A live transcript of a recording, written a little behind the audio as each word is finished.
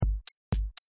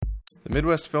The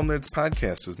Midwest Film Nerds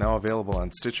podcast is now available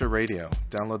on Stitcher Radio.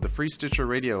 Download the free Stitcher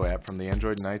Radio app from the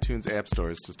Android and iTunes app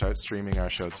stores to start streaming our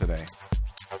show today.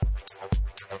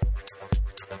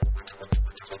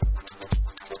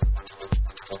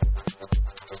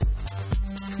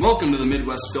 Welcome to the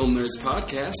Midwest Film Nerds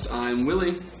podcast. I'm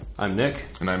Willie. I'm Nick.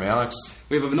 And I'm Alex.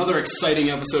 We have another exciting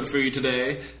episode for you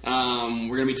today.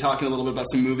 We're going to be talking a little bit about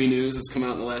some movie news that's come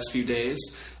out in the last few days.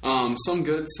 Some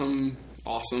good, some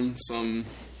awesome, some...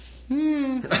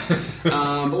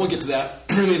 but we'll get to that.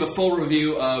 We have a full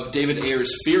review of David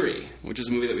Ayer's Fury, which is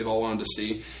a movie that we've all wanted to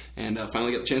see, and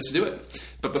finally get the chance to do it.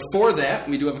 But before that,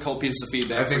 we do have a couple pieces of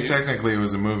feedback. I think technically it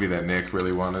was a movie that Nick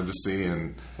really wanted to see,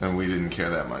 and we didn't care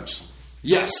that much.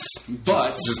 Yes,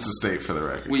 but... Just to state for the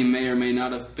record. We may or may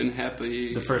not have been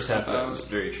happy. The first half of that was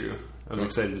very true. I was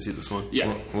excited to see this one.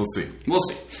 Yeah. We'll see. We'll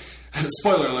see.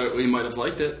 Spoiler alert, we might have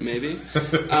liked it, maybe.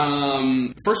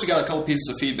 First, we got a couple pieces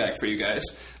of feedback for you guys.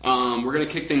 We're going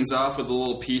to kick things off with a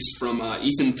little piece from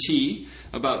Ethan T.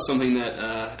 about something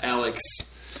that Alex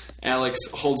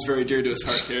holds very dear to his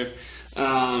heart here.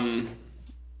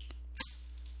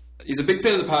 He's a big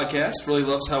fan of the podcast, really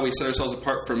loves how we set ourselves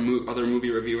apart from other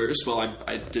movie reviewers. Well,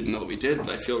 I didn't know that we did,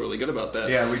 but I feel really good about that.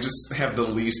 Yeah, we just have the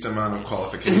least amount of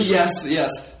qualifications.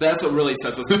 Yes. That's what really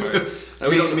sets us apart.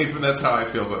 That's how I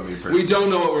feel about me personally. We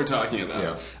don't know what we're talking about.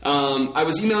 Yeah. I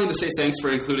was emailing to say thanks for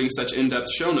including such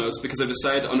in-depth show notes because I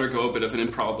decided to undergo a bit of an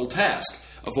improbable task,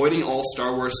 avoiding all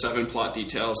Star Wars 7 plot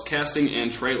details, casting,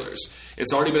 and trailers.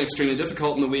 It's already been extremely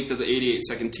difficult in the week that the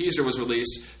 88-second teaser was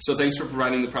released, so thanks for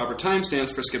providing the proper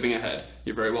timestamps for skipping ahead.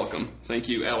 You're very welcome. Thank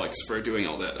you, Alex, for doing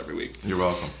all that every week. You're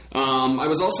welcome. I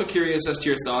was also curious as to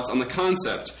your thoughts on the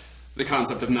concept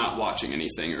of not watching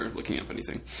anything or looking up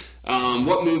anything.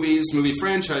 What movies, movie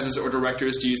franchises, or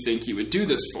directors do you think you would do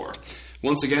this for?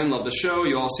 Once again, love the show.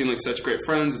 You all seem like such great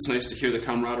friends. It's nice to hear the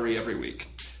camaraderie every week.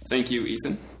 Thank you,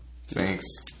 Ethan. Thanks.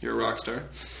 You're a rock star.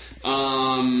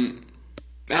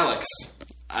 Alex,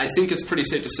 I think it's pretty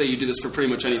safe to say you do this for pretty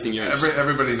much anything you're interested in.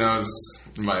 Everybody knows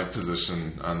my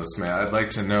position on this man. I'd like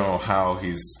to know how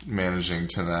he's managing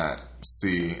to not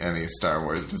see any Star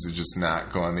Wars. Does he just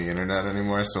not go on the internet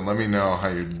anymore? So let me know how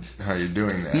you're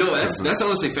doing that. No, that's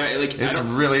honestly fair. Like, it's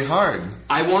really hard.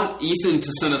 I want Ethan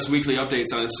to send us weekly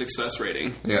updates on his success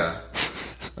rating. Yeah.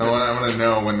 I want to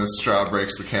know when the straw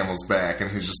breaks the camel's back,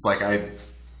 and he's just like,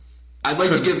 I'd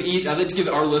like to give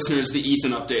our listeners the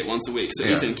Ethan update once a week. So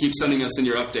yeah. Ethan, keep sending us in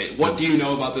your update. What do you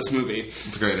know about this movie?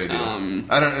 It's a great idea.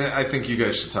 I think you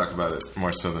guys should talk about it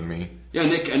more so than me. Yeah,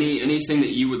 Nick. Anything that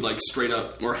you would like straight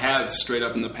up or have straight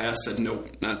up in the past said nope,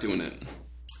 not doing it?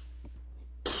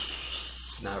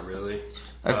 Not really.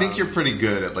 I think you're pretty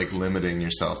good at like limiting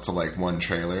yourself to like one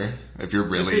trailer. If you're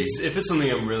really if it's something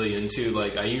I'm really into,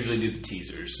 like I usually do the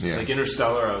teasers. Yeah. Like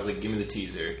Interstellar, I was like, give me the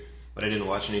teaser. But I didn't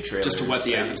watch any trailers. Just to whet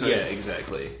the appetite. Yeah,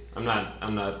 exactly. I'm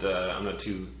not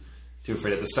too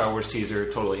afraid of the Star Wars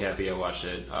teaser. Totally happy I watched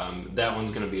it. That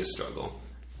one's going to be a struggle.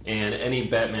 And any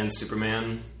Batman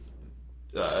Superman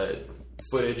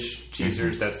footage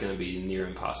teasers, that's going to be near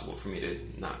impossible for me to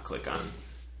not click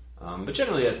on. But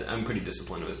generally, I'm pretty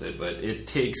disciplined with it. But it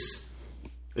takes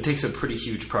a pretty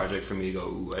huge project for me to go,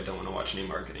 ooh, I don't want to watch any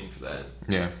marketing for that.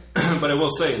 Yeah. But I will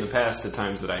say, in the past, the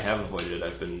times that I have avoided it,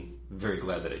 I've been very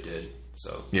glad that I did.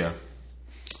 So yeah.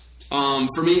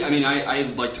 For me, I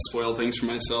like to spoil things for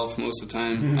myself most of the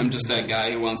time. Mm-hmm. I'm just that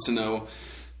guy who wants to know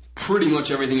pretty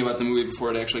much everything about the movie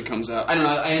before it actually comes out. I don't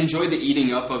know. I enjoy the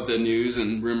eating up of the news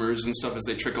and rumors and stuff as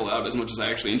they trickle out as much as I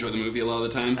actually enjoy the movie a lot of the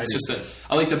time. It's just that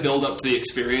I like the build up to the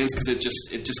experience because it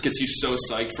just gets you so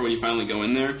psyched for when you finally go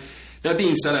in there. That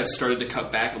being said, I've started to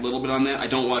cut back a little bit on that. I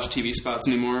don't watch TV spots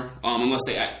anymore, unless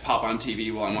they pop on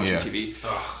TV while I'm watching TV,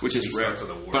 which is rare.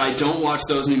 But I don't watch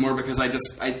those anymore because after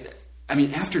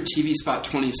TV spot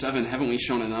 27, haven't we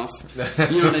shown enough?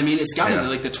 You know what I mean? It's gotten to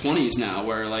like the 20s now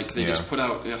where like they just put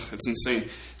out, it's insane.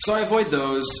 So I avoid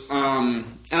those.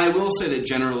 And I will say that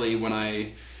generally when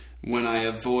I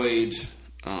avoid,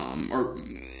 or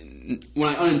when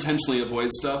I unintentionally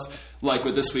avoid stuff, like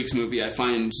with this week's movie, I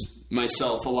find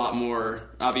myself a lot more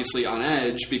obviously on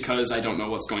edge because I don't know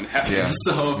what's going to happen. Yeah.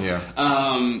 So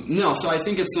so I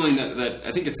think it's something that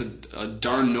I think it's a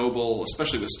darn noble,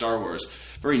 especially with Star Wars,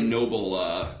 very noble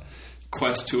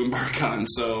quest to embark on.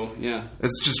 So yeah,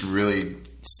 it's just really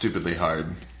stupidly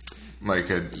hard.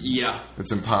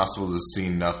 It's impossible to see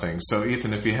nothing. So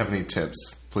Ethan, if you have any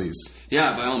tips, please.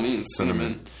 Yeah, by all means, send them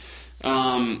in.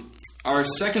 Our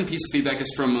second piece of feedback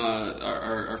is from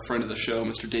our friend of the show,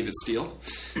 Mr. David Steele.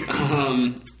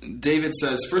 David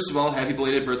says, first of all, happy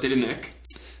belated birthday to Nick.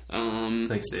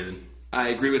 Thanks, David. I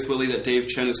agree with Willie that Dave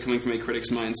Chen is coming from a critic's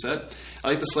mindset. I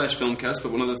like the Slash Filmcast,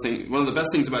 but one of the best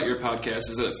things about your podcast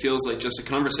is that it feels like just a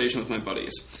conversation with my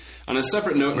buddies. On a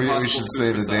separate note, we should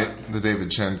say the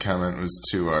David Chen comment was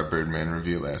to our Birdman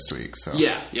review last week. So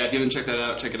yeah, if you haven't checked that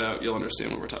out, check it out. You'll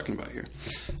understand what we're talking about here.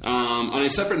 On a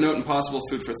separate note and possible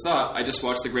food for thought, I just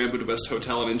watched The Grand Budapest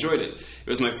Hotel and enjoyed it. It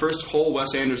was my first whole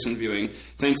Wes Anderson viewing,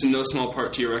 thanks in no small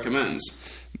part to your recommends.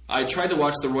 I tried to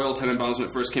watch The Royal Tenenbaums when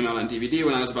it first came out on DVD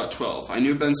when I was about 12. I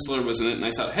knew Ben Stiller was in it, and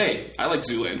I thought, hey, I like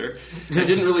Zoolander. I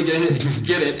didn't really get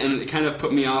it, and it kind of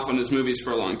put me off on his movies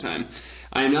for a long time.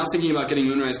 I am now thinking about getting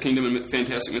Moonrise Kingdom and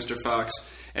Fantastic Mr. Fox,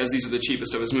 as these are the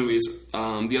cheapest of his movies,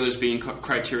 the others being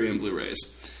Criterion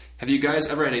Blu-rays. Have you guys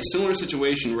ever had a similar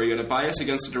situation where you had a bias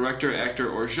against a director, actor,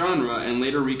 or genre, and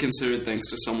later reconsidered thanks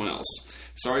to someone else?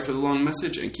 Sorry for the long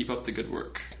message, and keep up the good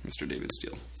work. Mr. David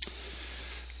Steele.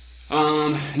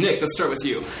 Nick, let's start with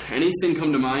you. Anything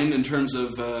come to mind in terms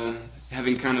of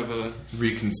having kind of a...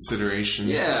 reconsideration?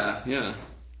 Yeah.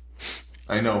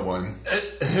 I know one.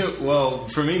 Well,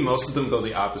 for me, most of them go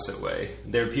the opposite way.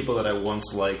 There are people that I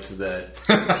once liked that,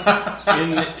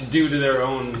 due to their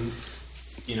own,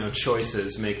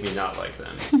 choices, make me not like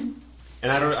them.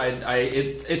 And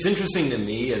it's interesting to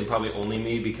me, and probably only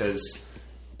me, because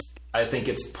I think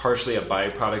it's partially a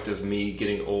byproduct of me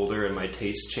getting older and my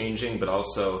tastes changing, but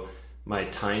also my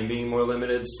time being more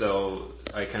limited. So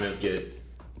I kind of get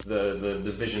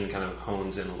the vision kind of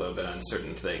hones in a little bit on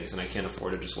certain things, and I can't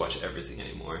afford to just watch everything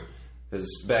anymore.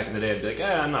 Because back in the day, I'd be like,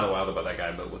 I'm not wild about that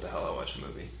guy, but what the hell, I'll watch a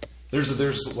movie.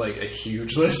 There's like a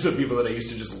huge list of people that I used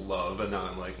to just love, and now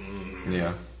I'm like,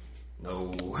 yeah,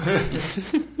 no.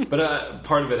 But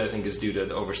part of it, I think, is due to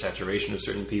the oversaturation of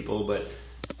certain people. But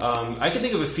I can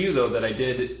think of a few though that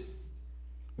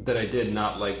I did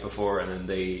not like before, and then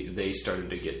they started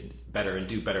to get better and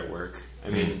do better work. I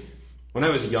mean. When I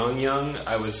was young,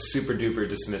 I was super duper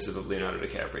dismissive of Leonardo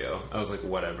DiCaprio. I was like,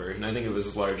 whatever. And I think it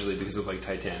was largely because of, like,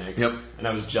 Titanic. Yep. And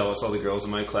I was jealous all the girls in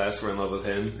my class were in love with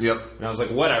him. Yep. And I was like,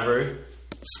 whatever.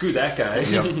 Screw that guy.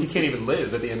 Yep. He can't even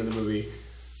live at the end of the movie.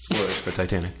 Spoilers for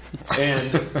Titanic.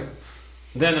 And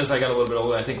then as I got a little bit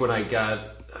older, I think when I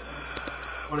got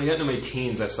into my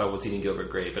teens, I saw What's Eating Gilbert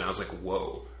Grape, and I was like,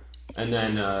 whoa. And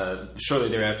then shortly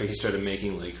thereafter, he started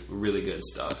making, like, really good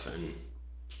stuff, and...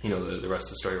 the rest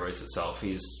of the story writes itself.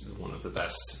 He's one of the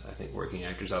best, I think, working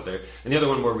actors out there. And the other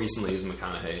one more recently is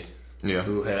McConaughey. Yeah.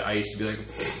 I used to be like,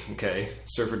 okay,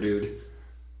 Surfer Dude.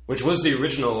 Which was the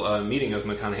original meeting of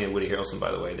McConaughey and Woody Harrelson,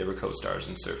 by the way. They were co-stars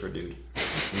in Surfer Dude.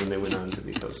 And then they went on to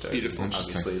be co-stars. Beautiful.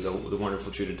 Obviously, the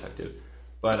Wonderful True Detective.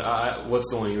 But what's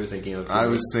the one you were thinking of? I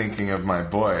was thinking of my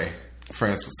boy,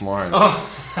 Francis Lawrence.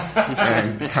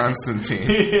 And Constantine.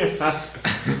 Yeah.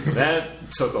 That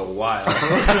took a while.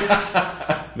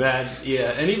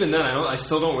 And even then, I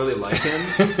still don't really like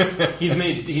him. He's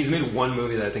made one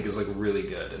movie that I think is like really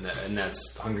good, and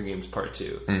that's Hunger Games Part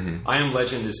 2. Mm-hmm. I Am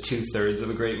Legend is 2/3 of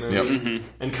a great movie, Mm-hmm.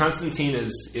 and Constantine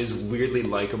is weirdly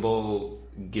likable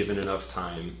given enough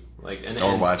time.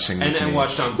 Watching and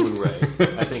watched on Blu-ray,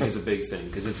 I think is a big thing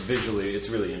because it's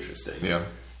really interesting.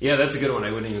 Yeah, that's a good one. I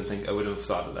wouldn't have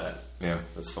thought of that. Yeah,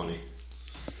 that's funny.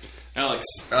 Alex.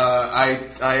 I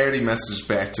already messaged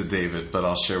back to David, but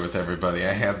I'll share with everybody.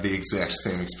 I had the exact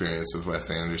same experience with Wes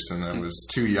Anderson. I was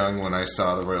too young when I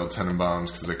saw The Royal Tenenbaums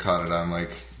because I caught it on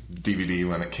like DVD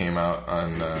when it came out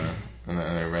on, and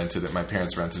I rented it. My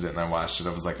parents rented it and I watched it.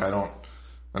 I was like, I don't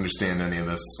understand any of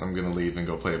this. I'm going to leave and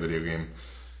go play a video game.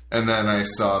 And then I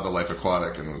saw The Life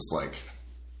Aquatic and was like,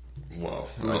 whoa,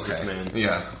 who is this man?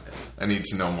 Yeah, I need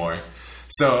to know more.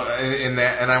 So in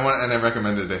that, and I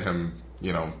recommended to him,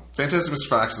 Fantastic Mr.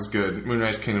 Fox is good.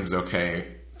 Moonrise Kingdom's okay.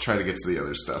 Try to get to the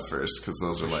other stuff first because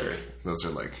those are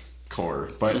like core.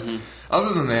 But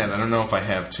other than that, I don't know if I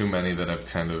have too many that I've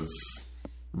kind of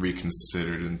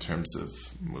reconsidered in terms of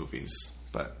movies.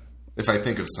 But if I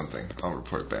think of something, I'll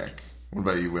report back. What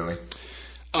about you, Willie?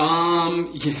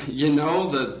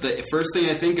 The first thing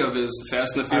I think of is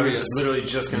Fast and the Furious. I was literally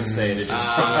just going to say it. It just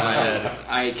sprung in my head.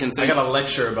 I got a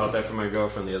lecture about that from my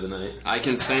girlfriend the other night. I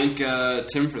can thank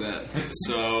Tim for that.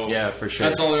 So yeah, for sure.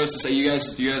 That's all there is to say. You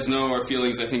guys know our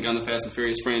feelings, I think, on the Fast and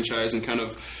Furious franchise and kind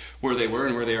of where they were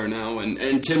and where they are now.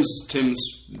 And Tim's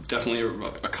definitely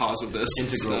a cause of this.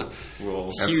 Integral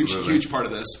role. Huge part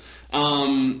of this.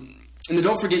 And then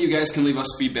don't forget, you guys can leave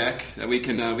us feedback that we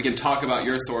can talk about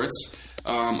your thoughts.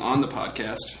 On the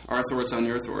podcast, our thoughts on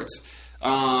your thoughts.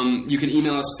 You can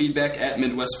email us feedback at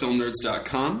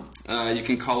MidwestFilmNerds.com. You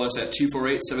can call us at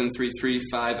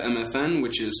 248-733-5MFN,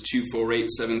 which is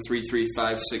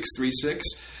 248-733-5636.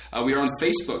 We are on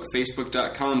Facebook,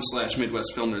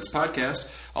 facebook.com/Midwest Film Nerds Podcast.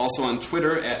 Also on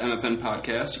Twitter at MFN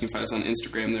Podcast. You can find us on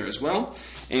Instagram there as well.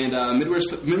 And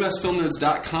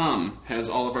MidwestFilmNerds.com has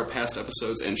all of our past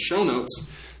episodes and show notes,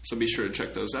 so be sure to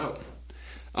check those out.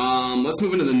 Let's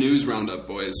move into the news roundup,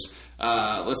 boys.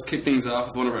 Let's kick things off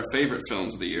with one of our favorite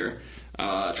films of the year,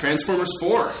 Transformers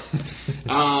 4.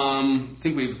 I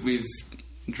think we've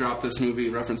dropped this movie,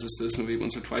 references to this movie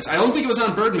once or twice. I don't think it was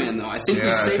on Birdman, though. I think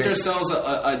we saved ourselves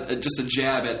just a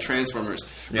jab at Transformers.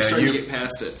 We're starting to get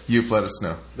past it. You've let us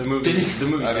know. The movie did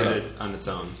it on its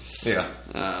own. Yeah.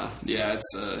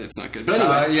 It's not good. But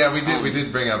anyway. We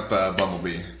did bring up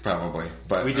Bumblebee, probably.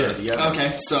 But we did, yeah.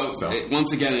 Okay, so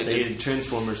once again,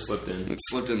 Transformers slipped in. It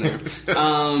slipped in there.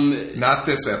 Not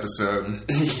this episode.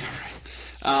 Yeah,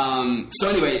 right. So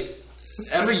anyway,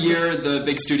 every year the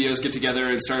big studios get together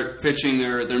and start pitching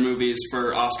their movies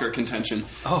for Oscar contention.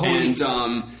 And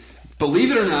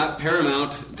believe it or not,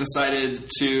 Paramount decided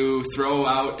to throw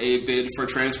out a bid for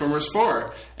Transformers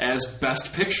 4 as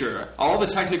Best Picture. All the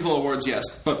technical awards, yes,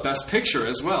 but Best Picture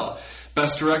as well.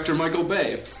 Best Director, Michael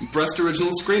Bay. Best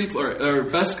Original Screenplay, or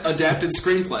Best Adapted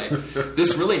Screenplay.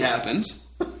 This really happened.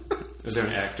 Is there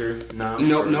an actor nom?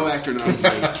 No actor nom.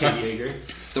 Like Kate Yeager?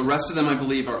 The rest of them, I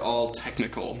believe, are all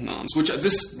technical noms, which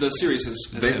the series has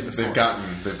had before. They've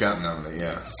gotten nominated,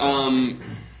 yeah. So.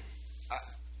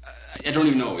 I don't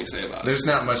even know what we say about it. There's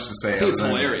not much to say. I think it's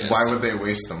hilarious. Why would they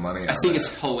waste the money on I think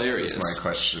it's hilarious. That's my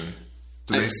question.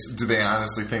 Do they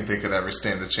honestly think they could ever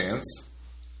stand a chance?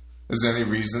 Is there any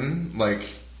reason? I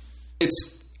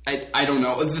don't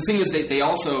know. The thing is, they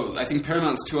also, I think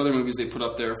Paramount's two other movies they put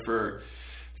up there for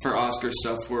Oscar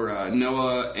stuff were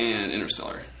Noah and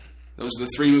Interstellar. Those are the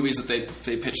three movies that they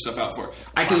pitched stuff out for.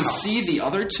 I can see the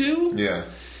other two. Yeah.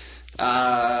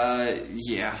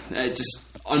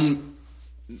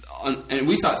 And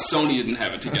we thought Sony didn't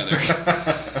have it together.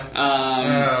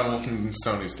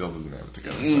 Sony still doesn't have it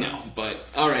together. No, but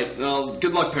all right. Well,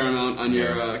 good luck, Paramount, on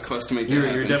your quest to make that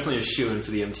happen. You're definitely a shoo-in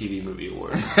for the MTV Movie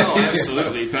Awards. Oh,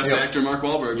 absolutely. Best actor, Mark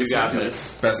Wahlberg. You got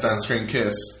this. Best on-screen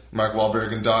kiss, Mark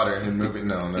Wahlberg and daughter in movie.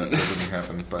 No, that didn't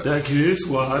happen. But that kiss,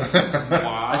 what?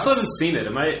 I still haven't seen it.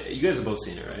 You guys have both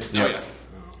seen it, right? Yeah.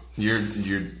 You're.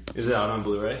 Is it out on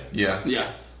Blu-ray? Yeah.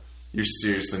 Yeah. You're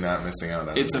seriously not missing out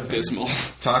on it. It's abysmal.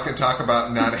 Talk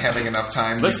about not having enough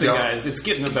time. Listen, guys, it's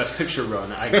getting the Best Picture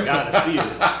run. I gotta see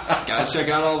it. Gotta check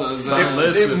out all those.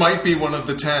 It might be one of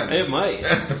the 10. It might.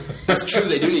 That's true.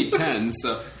 They do need 10.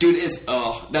 So, dude,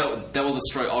 that will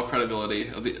destroy all credibility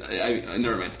of the.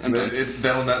 Never mind.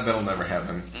 That'll never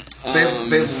happen.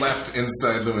 They left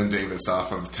Inside Llewyn Davis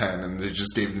off of 10, and they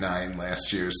just gave 9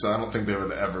 last year. So I don't think they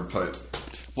would ever put.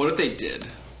 What if they did?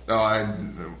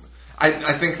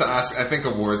 I think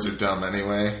awards are dumb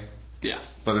anyway. Yeah.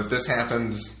 But if this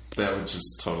happens, that would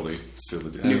just totally seal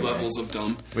the deal. New levels of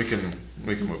dumb. We can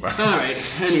move on. All right.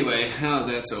 Anyway, now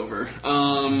that's over.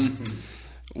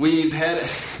 We've had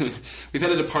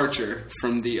a departure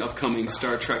from the upcoming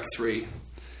Star Trek 3.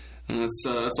 And let's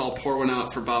all pour one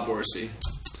out for Bob Orci.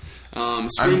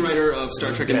 Screenwriter of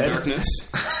Star Trek Into Darkness.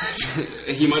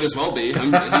 He might as well be.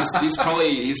 He's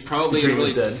probably he's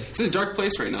in a dark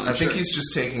place right now. I think he's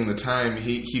just taking the time.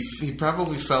 He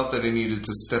probably felt that he needed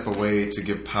to step away to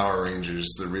give Power Rangers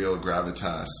the real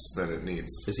gravitas that it needs.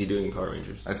 Is he doing Power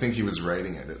Rangers? I think he was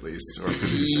writing it at least, or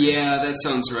producing. Yeah, that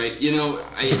sounds right. You know,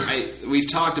 we've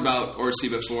talked about Orci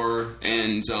before,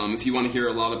 and if you want to hear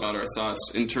a lot about our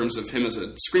thoughts in terms of him as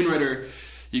a screenwriter,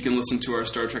 you can listen to our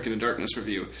Star Trek Into Darkness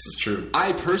review. This is true.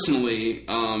 I personally,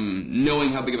 knowing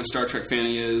how big of a Star Trek fan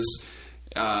he is,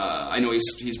 I know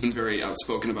he's been very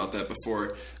outspoken about that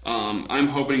before. I'm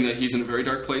hoping that he's in a very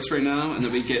dark place right now, and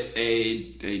that we get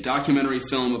a documentary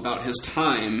film about his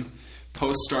time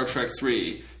post Star Trek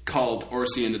 3 called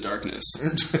Orci Into Darkness.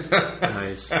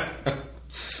 Nice.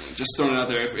 Just throwing it out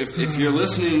there. If you're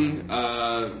listening.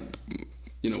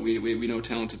 You know, we know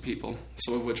talented people,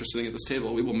 some of which are sitting at this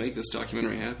table. We will make this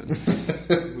documentary happen.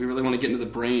 We really want to get into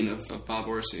the brain of Bob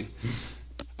Orci.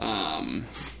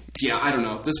 Yeah, I don't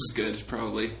know. This is good,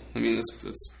 probably. I mean,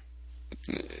 that's.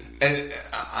 And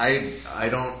I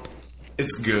don't.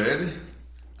 It's good.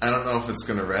 I don't know if it's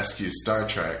going to rescue Star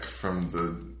Trek from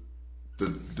the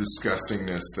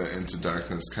disgustingness that Into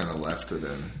Darkness kind of left it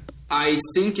in. I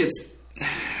think it's.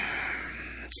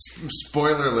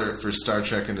 Spoiler alert for Star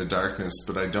Trek Into Darkness,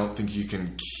 but I don't think you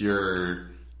can curing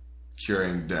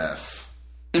death.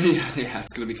 Yeah,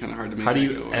 it's going to be kind of hard to make. How do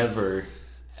you ever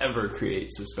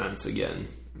create suspense again?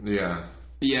 Yeah.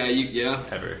 Yeah.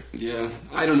 Ever. Yeah.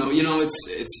 I don't know. You know,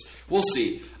 it's. We'll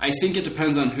see. I think it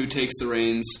depends on who takes the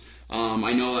reins.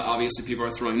 I know that obviously people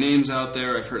are throwing names out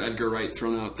there. I've heard Edgar Wright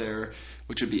thrown out there,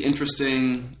 which would be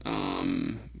interesting,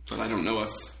 but I don't know if...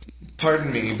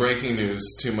 Pardon me, breaking news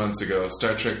 2 months ago.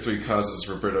 Star Trek 3 causes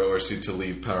Roberto Orci to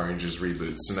leave Power Rangers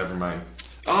reboot, so never mind.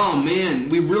 Oh man,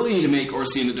 we really need to make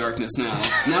Orci Into Darkness now.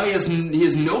 Now he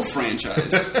has no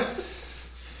franchise.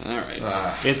 All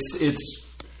right.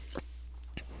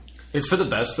 It's for the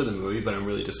best for the movie, but I'm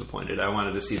really disappointed. I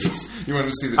wanted to see this. You wanted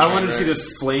to see the train, I wanted to see right?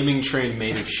 this flaming train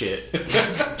made of shit.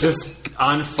 Just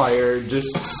on fire,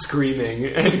 just screaming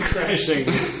and crashing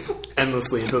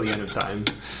endlessly until the end of time.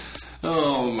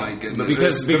 Oh my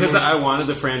goodness. Because I wanted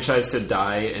the franchise to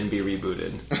die and be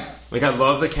rebooted. Like, I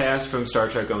love the cast from Star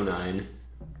Trek 09.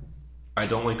 I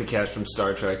don't like the cast from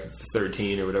Star Trek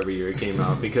 13 or whatever year it came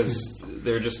out, because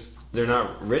they're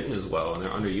not written as well and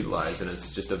they're underutilized, and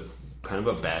it's just a kind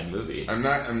of a bad movie. I'm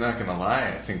not gonna lie.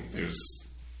 I think there's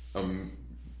a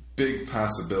big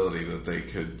possibility that they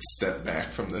could step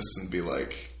back from this and be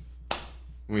like,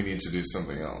 we need to do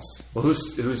something else. Well,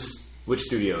 which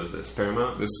studio is this?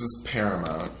 Paramount? This is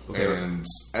Paramount, Okay. and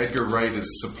Edgar Wright is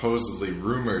supposedly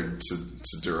rumored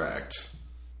to direct,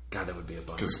 God, that would be a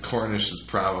bummer. because Cornish is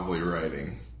probably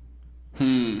writing.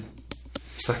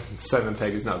 Simon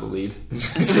Pegg is now the lead.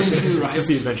 Just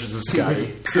the Adventures of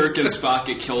Scotty. Kirk and Spock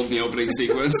get killed in the opening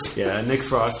sequence. Yeah, Nick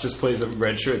Frost just plays a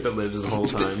red shirt that lives the whole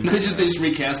time. They just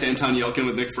recast Anton Yelkin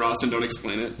with Nick Frost and don't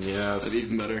explain it. Yes. That'd be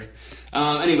even better.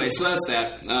 Anyway, so that's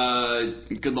that.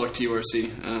 Good luck to you,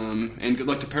 RC. And good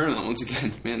luck to Paramount once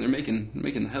again. Man, they're making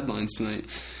the headlines tonight.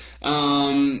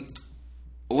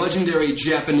 Legendary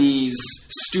Japanese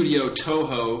studio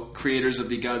Toho, creators of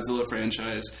the Godzilla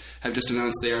franchise, have just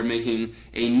announced they are making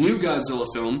a new Godzilla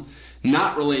film,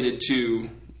 not related to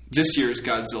this year's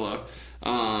Godzilla.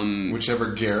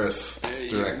 Whichever Gareth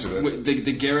directed it.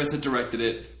 The Gareth that directed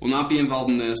it will not be involved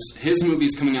in this. His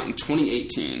movie's coming out in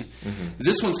 2018.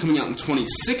 This one's coming out in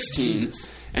 2016.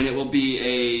 And it will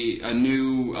be a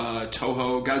new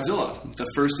Toho Godzilla. The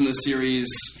first in the series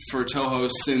for Toho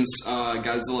since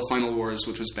Godzilla Final Wars,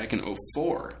 which was back in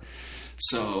 2004.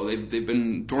 So they've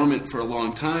been dormant for a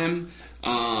long time.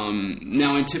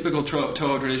 Now, in typical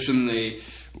Toho tradition,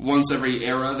 once every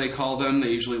era, they call them, they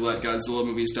usually let Godzilla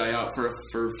movies die out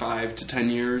for 5 to 10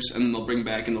 years, and then they'll bring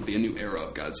back, and there'll be a new era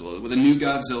of Godzilla, with a new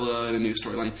Godzilla and a new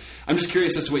storyline. I'm just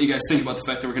curious as to what you guys think about the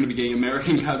fact that we're going to be getting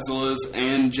American Godzillas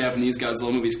and Japanese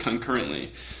Godzilla movies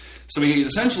concurrently. So we could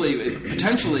essentially,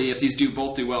 potentially, if these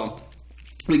both do well,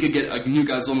 we could get a new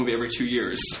Godzilla movie every 2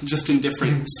 years, just in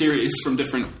different series from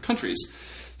different countries.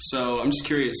 So I'm just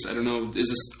curious, I don't know, is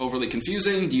this overly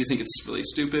confusing? Do you think it's really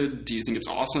stupid? Do you think it's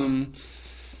awesome?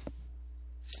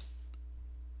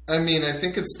 I mean, I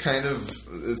think it's kind of...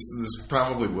 this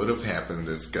probably would have happened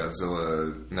if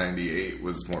Godzilla 98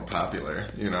 was more popular,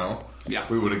 you know? Yeah.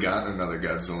 We would have gotten another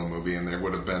Godzilla movie, and there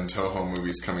would have been Toho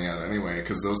movies coming out anyway,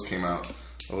 because those came out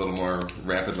a little more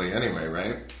rapidly anyway,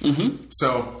 right? Mm-hmm.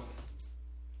 So,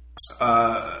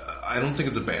 I don't think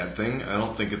it's a bad thing. I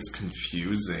don't think it's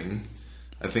confusing.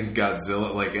 I think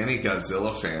Godzilla, like any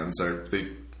Godzilla fans, they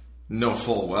know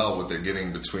full well what they're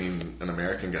getting between an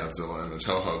American Godzilla and a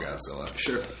Toho Godzilla.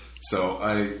 Sure. So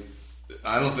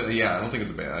I don't think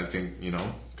it's bad. I think,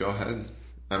 go ahead.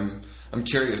 I'm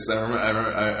curious.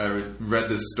 I read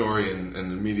this story and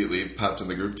immediately popped in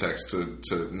the group text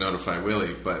to notify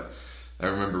Willie, but I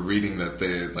remember reading that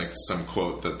they like some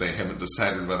quote that they haven't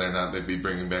decided whether or not they'd be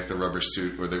bringing back the rubber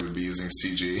suit or they would be using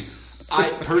CG. I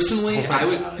personally,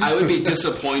 I would be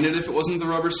disappointed if it wasn't the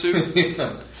rubber suit.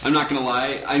 Yeah. I'm not gonna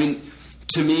lie. I mean,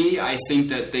 to me, I think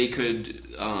that they could.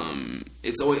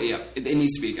 It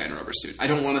needs to be a guy in a rubber suit. I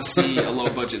don't want to see a low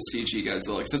budget CG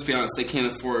Godzilla. Because let's be honest, they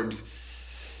can't afford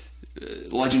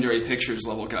Legendary Pictures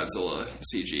level Godzilla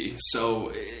CG.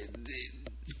 So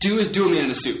do a man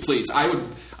in a suit, please.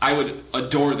 I would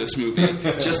adore this movie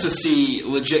just to see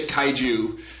legit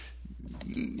kaiju.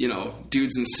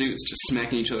 Dudes in suits just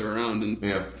smacking each other around in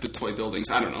the toy buildings.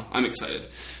 I don't know. I'm excited.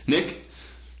 Nick?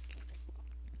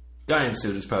 Guy in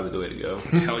suit is probably the way to go.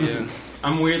 Hell yeah.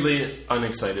 I'm weirdly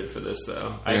unexcited for this,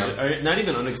 though. Yeah. Not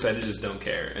even unexcited, just don't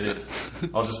care. And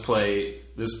I'll just play...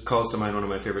 This calls to mind one of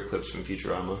my favorite clips from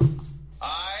Futurama.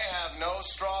 I have no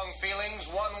strong feelings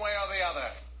one way or the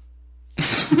other.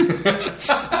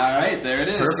 All right, there it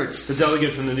is. Perfect. The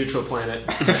delegate from the neutral planet.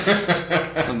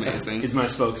 Amazing. He's my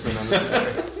spokesman on this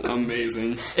matter.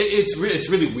 Amazing. It's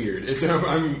really weird.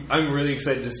 I'm really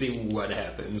excited to see what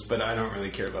happens, but I don't really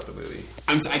care about the movie.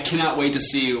 I cannot wait to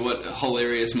see what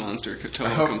hilarious monster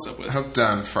Toho comes up with. I hope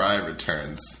Don Fry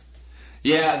returns.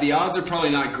 Yeah, the odds are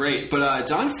probably not great, but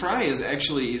Don Fry he's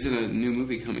in a new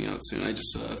movie coming out soon. I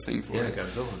just saw a thing for it.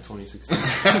 Godzilla 2016.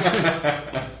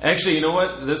 Actually, you know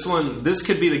what? This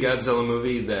could be the Godzilla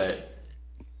movie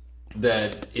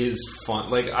that is fun.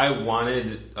 Like, I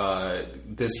wanted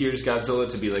this year's Godzilla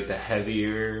to be like the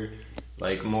heavier,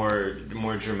 like more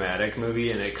dramatic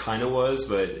movie, and it kind of was,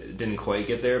 but it didn't quite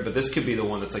get there. But this could be the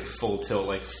one that's like full tilt,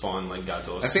 like fun, like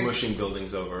Godzilla smushing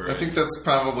buildings over. I think that's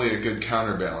probably a good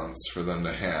counterbalance for them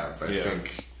to have. I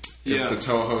think if the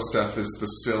Toho stuff is the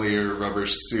sillier rubber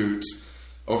suit,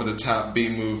 over the top B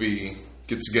movie,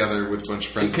 get together with a bunch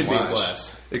of friends and watch. It could be a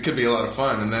blast. It could be a lot of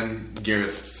fun, and then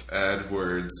Gareth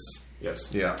Edwards,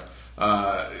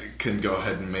 can go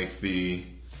ahead and make the.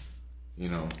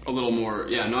 A little more.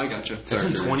 Yeah, no, I gotcha. That's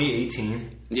in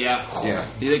 2018. Yeah.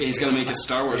 You think he's going to make a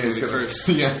Star Wars movie first?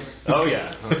 Yeah. Okay.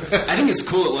 I think it's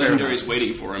cool that Legendary's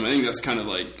waiting for him. I think that's kind of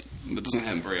like, that doesn't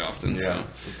happen very often. Yeah. So.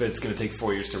 But it's going to take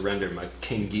 4 years to render my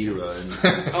King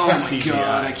Ghidorah. Oh my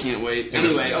god, I can't wait.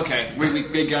 Anyway, okay,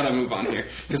 we got to move on here,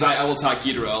 because I will talk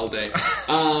Ghidorah all day.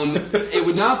 It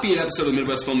would not be an episode of the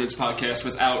Midwest Film Nerds podcast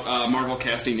without Marvel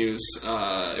casting news.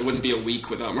 It wouldn't be a week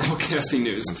without Marvel casting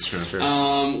news. That's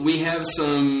true. We have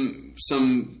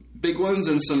some big ones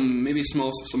and some maybe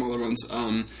smaller ones.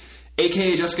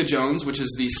 AKA Jessica Jones, which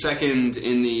is the second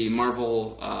in the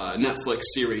Marvel Netflix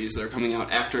series that are coming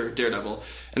out after Daredevil.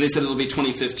 And they said it'll be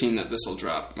 2015 that this will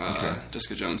drop,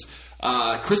 Jessica Jones.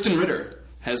 Kristen Ritter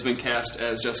has been cast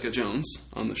as Jessica Jones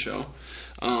on the show.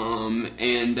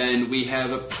 And then we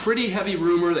have a pretty heavy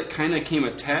rumor that kind of came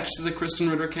attached to the Kristen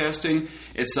Ritter casting.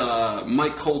 It's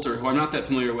Mike Coulter, who I'm not that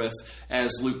familiar with,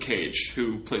 as Luke Cage,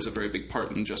 who plays a very big part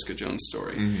in the Jessica Jones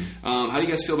story. Mm-hmm. How do you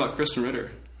guys feel about Kristen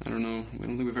Ritter? I don't know. I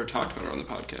don't think we've ever talked about her on the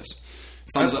podcast.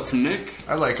 Thumbs up from Nick.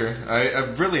 I like her.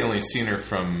 I've really only seen her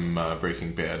from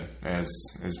Breaking Bad as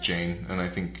Jane, and I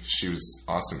think she was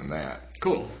awesome in that.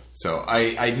 Cool. So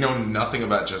I know nothing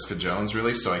about Jessica Jones,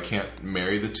 really, so I can't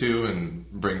marry the two and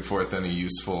bring forth any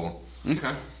useful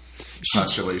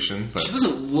postulation. But she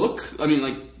doesn't look... I mean,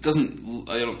 like, she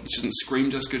doesn't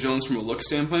scream Jessica Jones from a look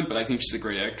standpoint, but I think she's a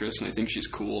great actress, and I think she's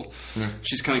cool. Yeah.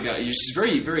 She's kind of she's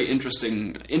very, very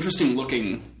interesting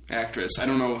looking actress. I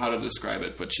don't know how to describe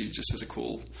it, but she just has a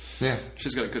cool... Yeah.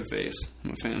 She's got a good face.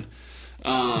 I'm a fan.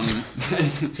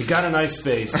 You got a nice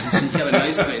face. You got a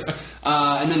nice face.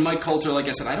 And then Mike Coulter, like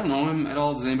I said, I don't know him at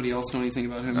all. Does anybody else know anything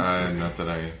about him? Not that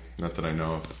I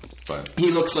know of. But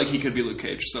he looks like he could be Luke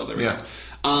Cage, so there we go.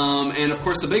 And of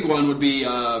course, the big one would be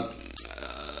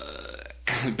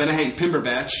Benedict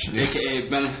Cumberbatch, aka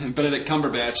Benedict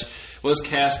Cumberbatch, was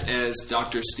cast as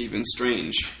Dr. Stephen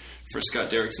Strange for Scott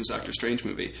Derrickson's Doctor Strange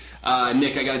movie.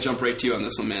 Nick, I got to jump right to you on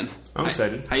this one, man. I'm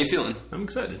excited. How you feeling? I'm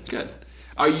excited. Good.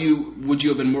 Would you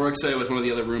have been more excited with one of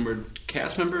the other rumored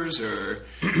cast members, or?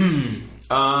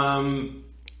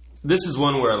 This is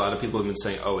one where a lot of people have been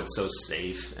saying, "Oh, it's so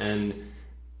safe," and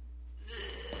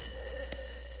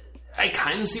I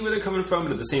kind of see where they're coming from,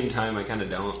 but at the same time, I kind of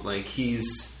don't. Like,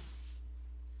 he's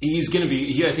going to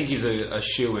be. I think he's a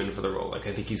shoo-in for the role. Like,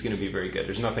 I think he's going to be very good.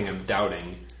 There's nothing I'm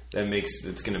doubting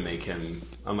that's going to make him.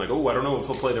 I'm like, oh, I don't know if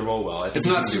he'll play the role well. I think it's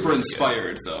not super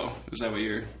inspired, though. Is that what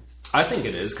you're? I think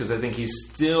it is, because I think he's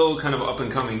still kind of up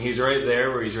and coming. He's right there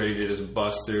where he's ready to just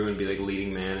bust through and be like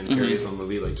leading man and carry his own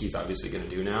movie like he's obviously going to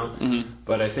do now. Mm-hmm.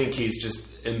 But I think he's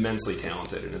just immensely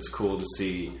talented, and it's cool to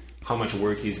see how much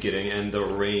work he's getting, and the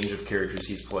range of characters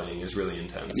he's playing is really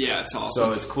intense. Yeah, it's awesome.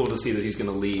 So it's cool to see that he's going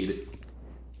to lead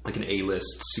like an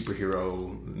A-list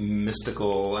superhero,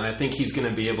 mystical, and I think he's going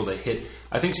to be able to hit...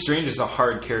 I think Strange is a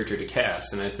hard character to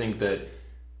cast, and I think that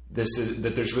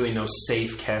there's really no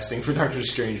safe casting for Doctor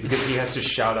Strange, because he has to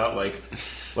shout out like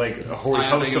a Hori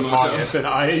House of Hogeth and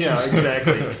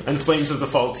exactly, and Flames of the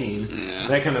Faltine,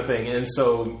 that kind of thing. And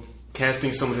so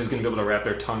casting someone who's going to be able to wrap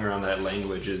their tongue around that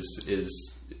language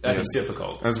is I think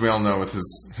difficult. As we all know with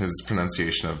his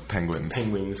pronunciation of penguins.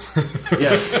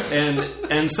 Yes,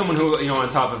 and someone who, on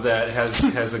top of that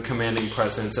has a commanding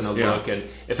presence and a look. And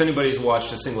if anybody's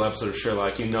watched a single episode of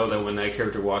Sherlock, you know that when that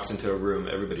character walks into a room,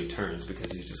 everybody turns,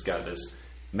 because he's just got this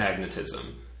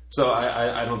magnetism. So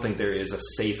I don't think there is a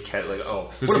safe cat what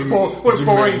a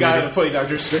boring guy to play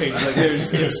Doctor Strange. Like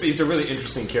it's a really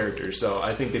interesting character. So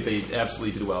I think that they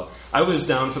absolutely did well. I was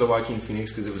down for the Joaquin Phoenix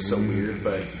because it was so weird,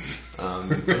 but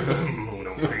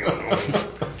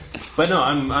but no,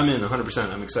 I'm in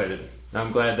 100%. I'm excited.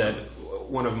 I'm glad that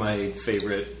one of my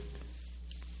favorite,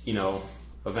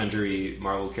 Avenger-y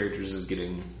Marvel characters is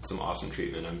getting some awesome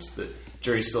treatment. The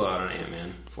jury's still out on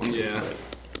Ant-Man. We'll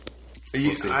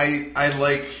I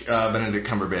like Benedict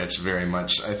Cumberbatch very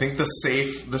much. I think the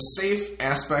safe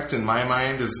aspect in my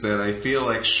mind is that I feel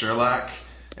like Sherlock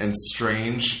and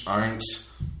Strange aren't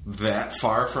that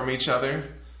far from each other.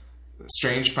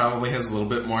 Strange probably has a little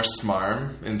bit more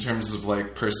smarm in terms of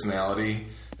like personality,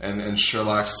 and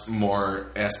Sherlock's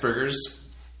more Asperger's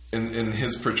in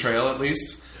his portrayal at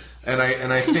least. And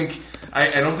I think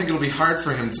I don't think it'll be hard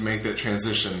for him to make that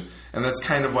transition, and that's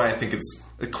kind of why I think it's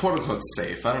quote unquote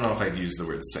safe. I don't know if I'd use the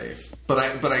word safe, but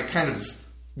I kind of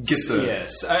get the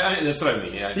yes. That's what I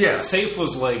mean. Yeah. Safe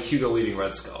was like Hugo Weaving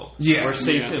Red Skull. Yeah, where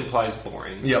safe implies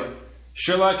boring. Yep.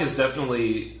 Sherlock is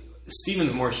definitely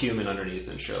Stephen's more human underneath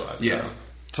than Sherlock. Yeah.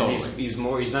 Totally. He's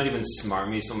not even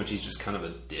smarmy so much. He's just kind of a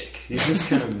dick. He's just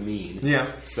kind of mean. Yeah.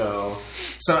 So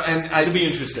and it'd be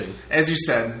interesting. As you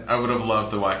said, I would have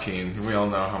loved the Joaquin. We all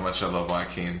know how much I love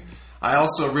Joaquin. I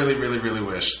also really, really, really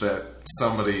wish that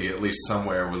somebody, at least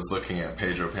somewhere, was looking at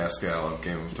Pedro Pascal of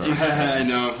Game of Thrones. I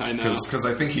know. Because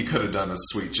I think he could have done a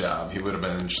sweet job. He would have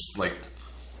been just like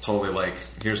totally like,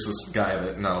 here's this guy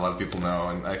that not a lot of people know,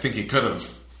 and I think he could have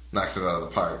knocked it out of the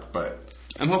park. But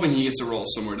I'm hoping he gets a role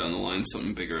somewhere down the line,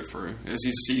 something bigger as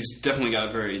he's definitely got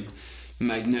a very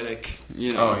magnetic,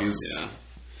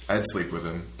 I'd sleep with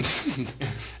him.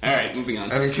 All right, moving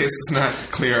on. And in case it's not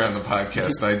clear on the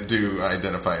podcast, I do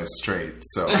identify as straight,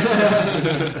 so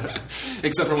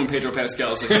except for when Pedro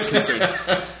Pascal is like concerned.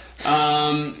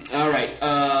 All right,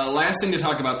 last thing to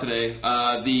talk about today.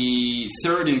 The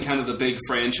third in kind of the big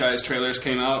franchise trailers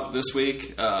came out this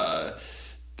week.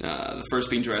 The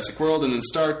first being Jurassic World, and then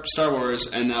Star Wars,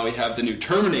 and now we have the new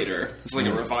Terminator. It's like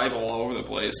a revival all over the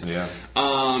place. Yeah.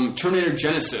 Terminator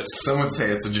Genesis. Some would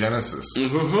say it's a Genesis. I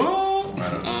don't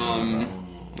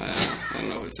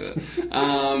know what's it.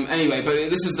 Anyway, but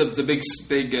this is the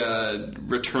big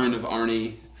return of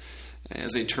Arnie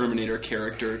as a Terminator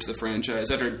character to the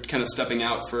franchise after kind of stepping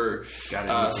out for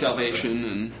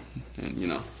Salvation and you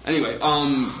know. Anyway,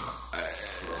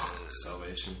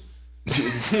 Salvation.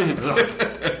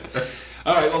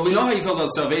 All right, well, we know how you felt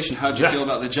about Salvation. How'd you feel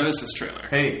about the Genesis trailer?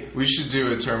 Hey, we should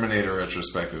do a Terminator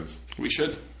retrospective. We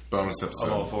should. Bonus episode.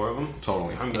 Of all four of them?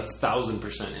 Totally. I'm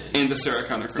 1,000% in. And the Sarah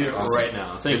Connor Chronicles. Right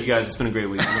now. Thank you guys. It's been a great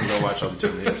week. I'm going to go watch all the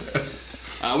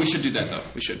Terminators. We should do that, though.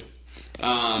 We should.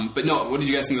 But no, what did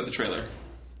you guys think about the trailer?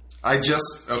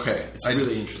 It's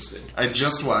really interesting. I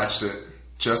just watched it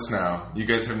just now. You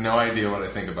guys have no idea what I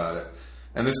think about it.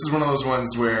 And this is one of those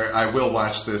ones where I will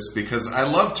watch this because I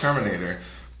love Terminator,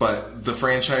 but the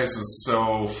franchise is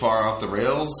so far off the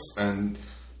rails, and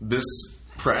this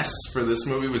press for this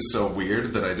movie was so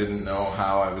weird that I didn't know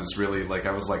how I was really, I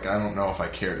don't know if I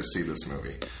care to see this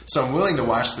movie. So I'm willing to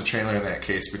watch the trailer in that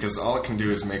case because all it can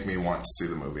do is make me want to see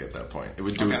the movie at that point. It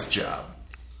would do its job.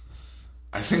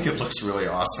 I think it looks really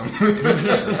awesome.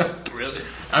 Really?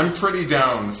 I'm pretty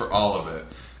down for all of it.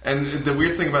 And the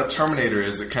weird thing about Terminator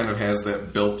is it kind of has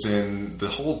that built-in... The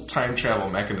whole time travel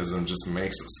mechanism just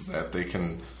makes it so that they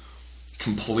can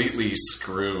completely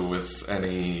screw with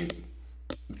any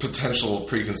potential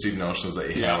preconceived notions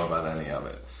that you have about any of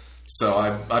it. So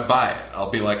I buy it. I'll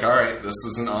be like, all right, this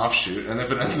is an offshoot. And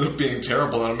if it ends up being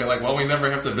terrible, then I'll be like, well, we never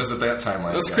have to visit that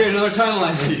timeline. Let's create another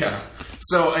timeline. Yeah.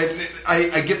 So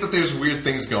I get that there's weird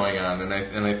things going on, and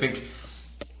I think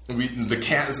the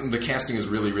casting is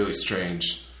really, really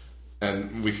strange.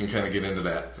 And we can kind of get into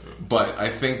that. But I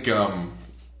think I'm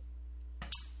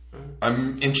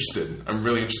interested. I'm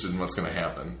really interested in what's going to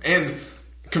happen. And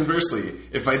conversely,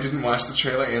 if I didn't watch the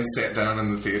trailer and sat down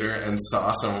in the theater and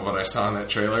saw some of what I saw in that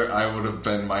trailer, I would have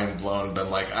been mind blown and been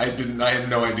like, I had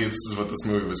no idea this is what this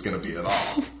movie was going to be at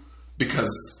all.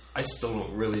 Because I still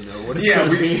don't really know what it's going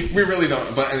to be. We really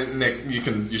don't. But Nick, you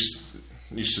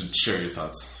should share your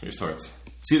thoughts.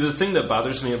 See, the thing that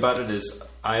bothers me about it is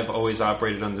I've always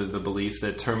operated under the belief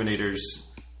that Terminators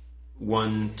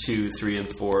 1, 2, 3, and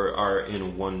 4 are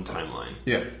in one timeline.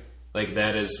 Yeah.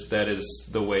 That is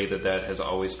the way that has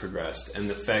always progressed. And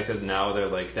the fact that now they're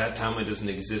like, that timeline doesn't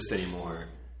exist anymore.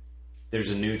 There's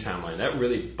a new timeline. That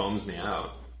really bums me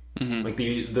out. Mm-hmm.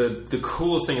 The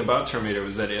cool thing about Terminator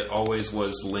was that it always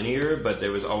was linear, but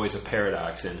there was always a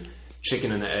paradox and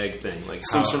chicken and the egg thing.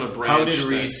 Some sort of branch. How did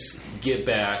Reese get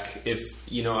back? If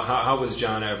how was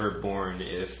John ever born?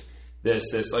 If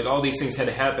this all these things had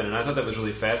to happen, and I thought that was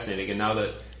really fascinating. And now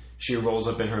that she rolls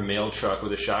up in her mail truck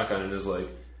with a shotgun and is like,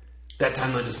 that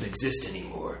timeline doesn't exist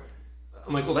anymore.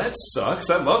 I'm like, well, that sucks.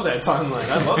 I love that timeline.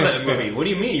 I love that movie. What do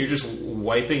you mean? You're just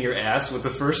wiping your ass with the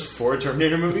first 4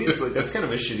 Terminator movies? That's kind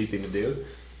of a shitty thing to do.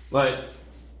 But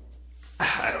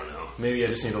I don't know. Maybe I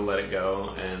just need to let it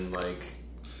go and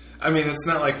I mean, it's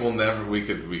not like they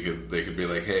could be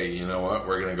like, hey, you know what?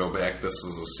 We're going to go back. This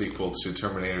is a sequel to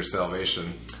Terminator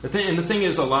Salvation. The thing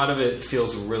is, a lot of it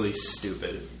feels really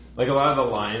stupid. A lot of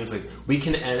the lines, we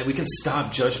can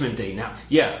stop Judgment Day now.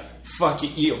 Yeah,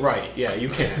 Fuck you, right? Yeah, you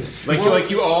can. Like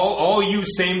you all you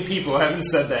same people haven't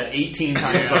said that 18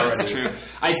 times already. That's true.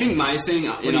 I think my thing,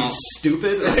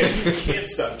 stupid. Like, you can't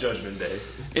stop Judgment Day.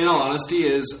 In all honesty,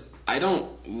 is I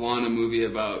don't want a movie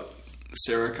about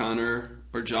Sarah Connor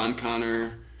or John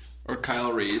Connor or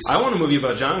Kyle Reese. I want a movie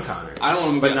about John Connor. I don't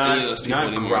want a movie about any of those people not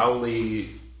anymore. growly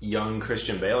young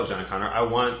Christian Bale John Connor. I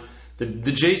want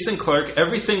the Jason Clarke.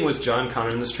 Everything with John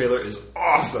Connor in this trailer is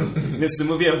awesome. And it's the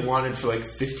movie I've wanted for like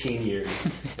 15 years,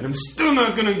 and I'm still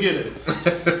not gonna get it.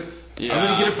 Yeah. I'm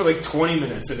gonna get it for like 20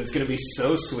 minutes, and it's gonna be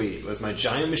so sweet with my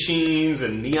giant machines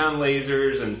and neon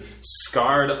lasers and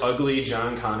scarred, ugly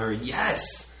John Connor.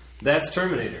 Yes, that's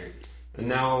Terminator. And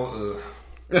now,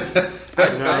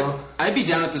 I'd be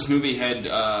down if this movie had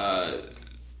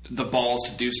the balls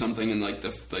to do something in like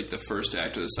the first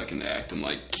act or the second act and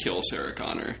like kill Sarah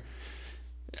Connor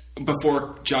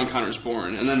before John Connor's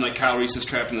born, and then like Kyle Reese is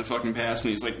trapped in the fucking past, and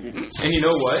he's like. And you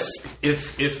know what?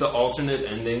 If the alternate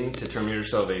ending to Terminator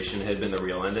Salvation had been the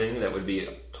real ending, that would be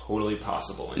totally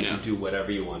possible, and you could do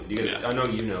whatever you wanted. You guys, I know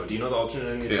you know. Do you know the alternate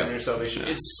ending to Terminator Salvation?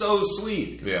 Yeah. It's so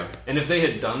sweet. Yeah. And if they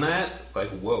had done that, like,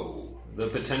 whoa, the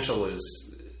potential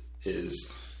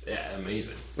is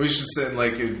amazing. We should say,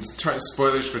 like,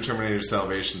 spoilers for Terminator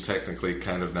Salvation, technically,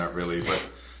 kind of not really, but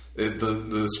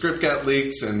the script got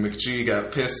leaked and McGee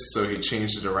got pissed, so he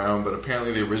changed it around, but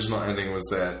apparently the original ending was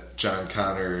that John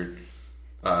Connor,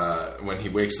 when he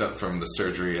wakes up from the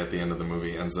surgery at the end of the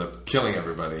movie, ends up killing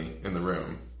everybody in the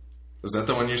room. Is that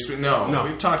the one you're speaking? No,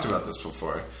 we've talked about this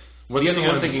before. The ending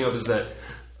I'm thinking of is that,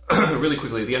 really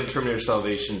quickly, at the end of Terminator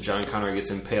Salvation, John Connor gets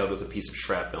impaled with a piece of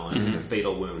shrapnel, and it's like a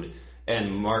fatal wound.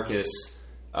 And Marcus,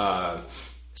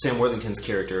 Sam Worthington's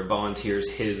character,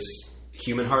 volunteers his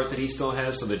human heart that he still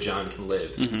has so that John can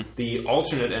live. The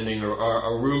alternate ending, or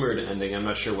a rumored ending, I'm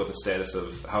not sure what the status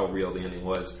of how real the ending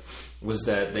was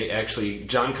that they actually,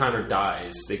 John Connor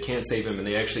dies, they can't save him, and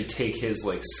they actually take his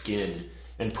like skin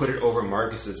and put it over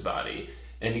Marcus's body.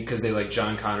 And because they like,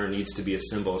 John Connor needs to be a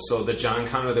symbol. So the John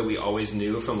Connor that we always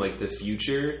knew from like the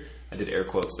future, I did air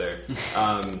quotes there,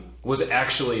 was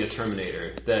actually a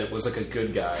Terminator that was like a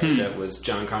good guy. That was,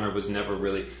 John Connor was never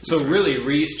really... So really,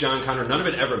 Reese, John Connor, none of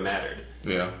it ever mattered.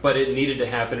 Yeah. But it needed to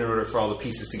happen in order for all the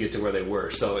pieces to get to where they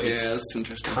were. So it's that's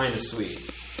interesting. Kind of sweet.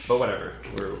 But whatever.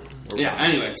 We're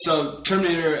anyway, so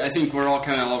Terminator, I think we're all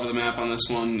kind of all over the map on this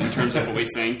one in terms of what we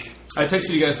think. I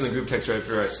texted you guys in the group text right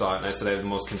after I saw it, and I said I have the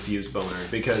most confused boner,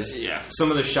 because some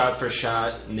of the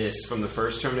shot-for-shot-ness from the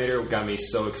first Terminator got me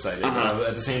so excited. But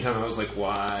at the same time, I was like,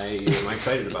 why am I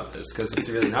excited about this? Because it's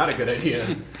really not a good idea.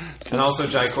 And also,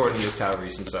 Jai Courtney is Kyle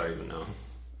Reese. I'm sorry, but no.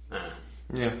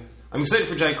 Yeah. I'm excited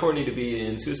for Jai Courtney to be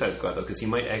in Suicide Squad, though, because he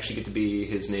might actually get to be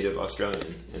his native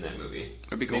Australian in that movie.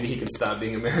 That'd be cool. Maybe he can stop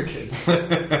being American.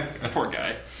 Poor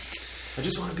guy. I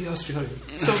just want to be Australian.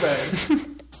 So bad.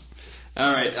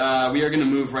 All right, we are going to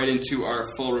move right into our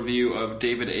full review of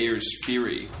David Ayer's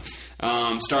Fury.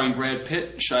 Starring Brad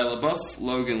Pitt, Shia LaBeouf,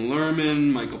 Logan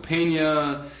Lerman, Michael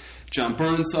Pena, John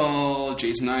Bernthal,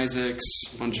 Jason Isaacs,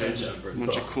 a bunch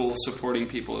of cool supporting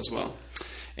people as well.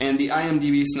 And the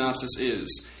IMDb synopsis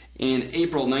is, in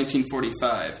April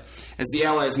 1945, as the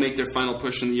Allies make their final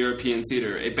push in the European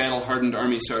theater, a battle-hardened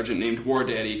army sergeant named War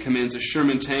Daddy commands a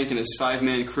Sherman tank and his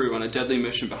 5-man crew on a deadly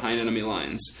mission behind enemy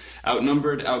lines.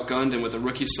 Outnumbered, outgunned, and with a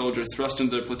rookie soldier thrust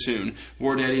into their platoon,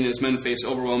 War Daddy and his men face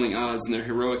overwhelming odds in their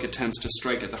heroic attempts to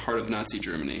strike at the heart of Nazi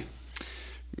Germany.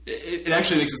 It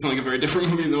actually makes it sound like a very different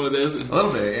movie than what it is. A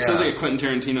little bit, yeah. It sounds like a Quentin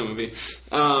Tarantino movie,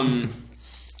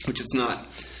 which it's not.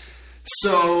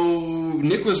 So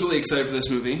Nick was really excited for this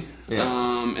movie,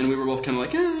 and we were both kind of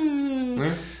like,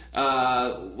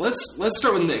 let's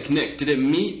start with Nick. Nick, did it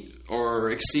meet or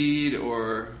exceed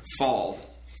or fall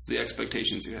to the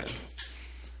expectations you had?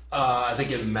 I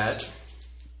think it met.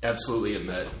 Absolutely, it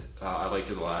met. I liked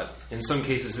it a lot. In some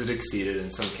cases, it exceeded. In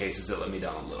some cases, it let me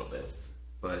down a little bit.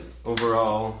 But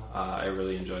overall, I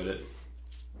really enjoyed it.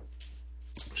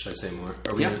 Should I say more?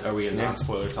 Are we in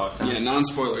non-spoiler talk time? Yeah,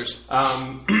 non-spoilers.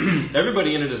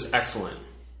 Everybody in it is excellent,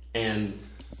 and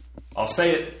I'll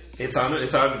say it. It's on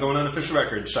going on official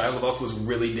record. Shia LaBeouf was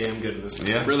really damn good in this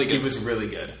movie. Yeah, really good. He was really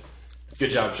good.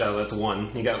 Good job, Shia. That's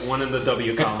one. You got one in the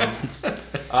W column.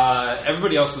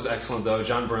 Everybody else was excellent, though.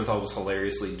 John Bernthal was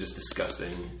hilariously just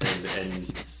disgusting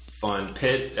and fun.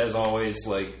 Pitt, as always,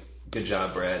 like, good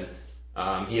job, Brad.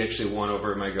 He actually won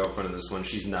over my girlfriend in this one.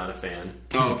 She's not a fan.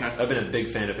 Oh, okay. I've been a big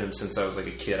fan of him since I was like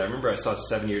a kid. I remember I saw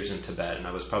 7 Years in Tibet, and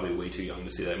I was probably way too young to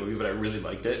see that movie, but I really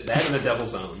liked it. That and The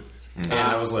Devil's Own. And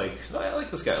I was like, I like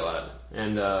this guy a lot.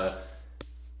 And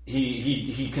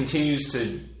he continues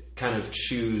to kind of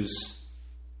choose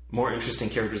more interesting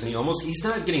characters, and he's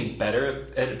not getting better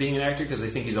at being an actor because I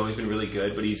think he's always been really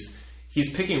good, but he's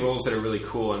picking roles that are really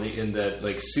cool and that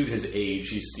like suit his age.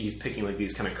 He's picking like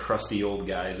these kind of crusty old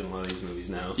guys in a lot of these movies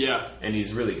now. Yeah, and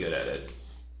he's really good at it.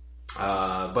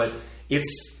 But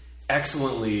it's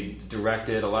excellently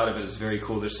directed. A lot of it is very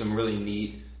cool. There's some really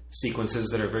neat sequences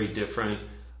that are very different.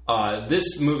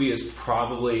 This movie is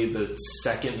probably the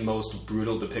second most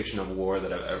brutal depiction of war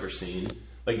that I've ever seen.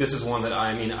 Like, this is one that,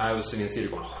 I was sitting in the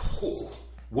theater going, oh,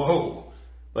 whoa.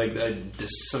 Like,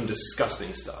 some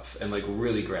disgusting stuff and, like,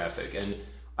 really graphic. And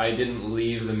I didn't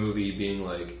leave the movie being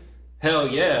like, hell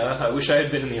yeah, I wish I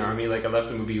had been in the army. Like, I left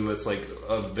the movie with, like,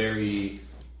 a very,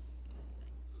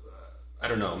 I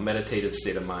don't know, meditative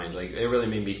state of mind. Like, it really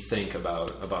made me think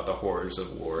about the horrors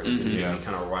of war. And it didn't get me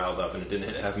kind of riled up, and it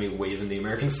didn't have me waving the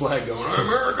American flag going,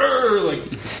 America! Like,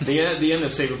 the end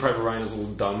of Saving Private Ryan is a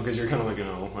little dumb, because you're kind of like,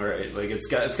 oh, all right. Like, it's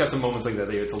got some moments like that.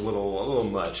 It's a little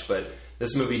much, but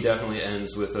this movie definitely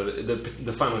ends with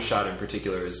the final shot in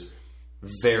particular is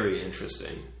very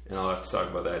interesting. And I'll have to talk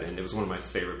about that. And it was one of my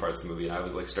favorite parts of the movie, and I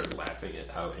was like started laughing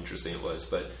at how interesting it was.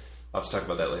 But I'll have to talk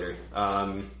about that later.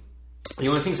 The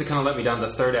only things that kind of let me down, the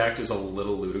third act is a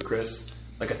little ludicrous.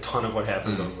 Like, a ton of what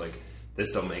happens, I was like,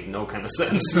 this don't make no kind of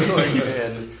sense.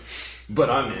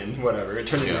 But I'm in, whatever. It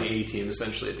turned into the A-Team,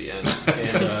 essentially, at the end.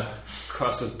 And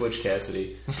crossed with Butch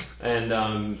Cassidy. And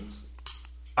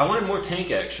I wanted more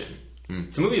tank action.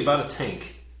 It's a movie about a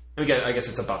tank. I guess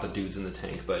it's about the dudes in the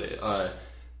tank, but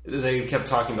they kept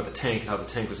talking about the tank and how the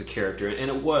tank was a character, and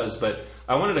it was, but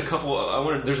I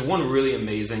wanted there's one really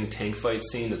amazing tank fight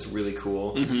scene that's really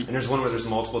cool, and there's one where there's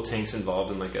multiple tanks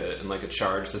involved in like a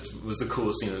charge that was the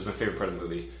coolest scene. That was my favorite part of the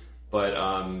movie, but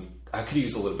I could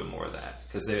use a little bit more of that,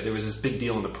 because there was this big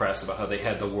deal in the press about how they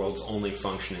had the world's only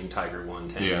functioning Tiger I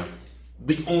tank. Yeah.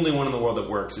 The only one in the world that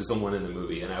works is the one in the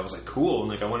movie, and I was like, cool, and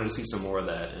like I wanted to see some more of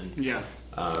that.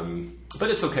 And but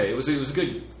it's okay. It was a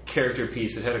good character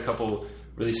piece. It had a couple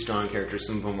really strong characters.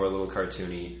 Some of them were a little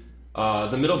cartoony.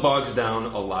 The middle bogs down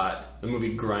a lot. The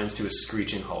movie grinds to a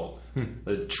screeching halt.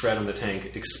 The tread on the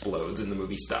tank explodes, and the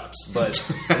movie stops. But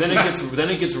then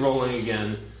it gets rolling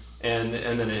again, and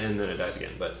then it dies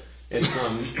again. But it's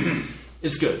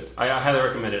it's good. I highly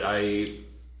recommend it.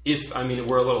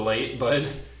 We're a little late, but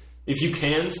if you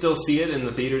can still see it in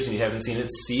the theaters and you haven't seen it,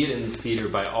 see it in the theater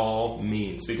by all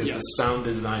means, because the sound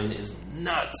design is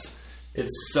nuts.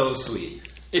 It's so sweet.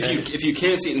 If you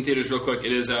can't see it in theaters real quick,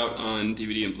 it is out on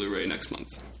DVD and Blu-ray next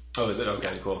month. Oh, is it?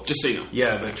 Okay, cool. Just so you know.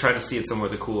 Yeah, but try to see it somewhere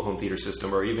with a cool home theater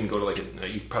system, or even go to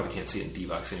you probably can't see it in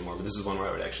D-Box anymore, but this is one where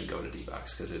I would actually go to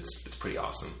D-Box, because it's pretty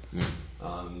awesome. Yeah.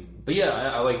 But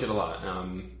yeah, I liked it a lot.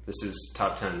 This is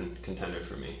top 10 contender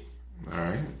for me. All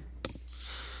right.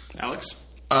 Alex?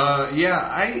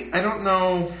 I don't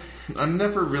know. I'm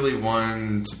never really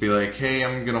one to be like, hey,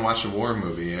 I'm going to watch a war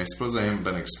movie. I suppose I haven't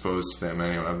been exposed to that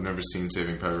many. I've never seen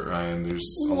Saving Private Ryan. There's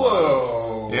a lot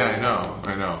of... Yeah,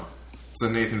 I know. It's a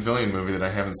Nathan Fillion movie that I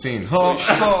haven't seen. But,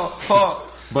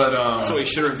 that's what we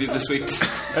should review this week.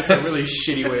 That's a really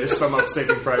shitty way to sum up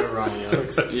Saving Private Ryan,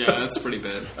 Alex. Yeah, that's pretty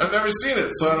bad. I've never seen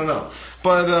it, so I don't know.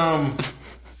 But,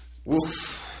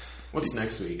 what's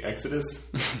next week? Exodus?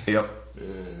 Yep.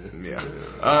 Yeah.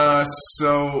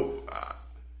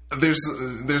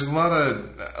 There's a lot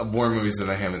of war movies that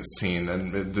I haven't seen,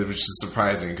 and which is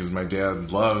surprising because my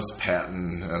dad loves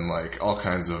Patton and like all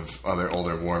kinds of other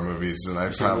older war movies, and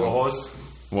I've probably War Horse.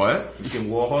 What? You've seen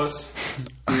War Horse?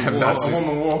 I have not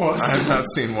seen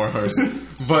War Horse,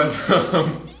 but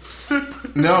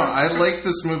no, I like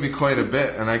this movie quite a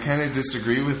bit, and I kind of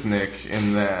disagree with Nick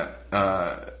in that.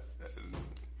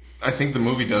 I think the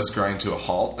movie does grind to a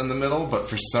halt in the middle, but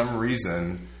for some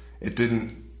reason, it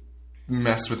didn't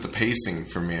mess with the pacing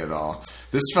for me at all.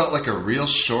 This felt like a real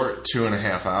short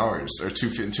 2.5 hours, or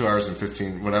 2 hours and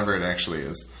 15, whatever it actually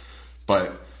is.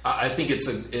 But I think it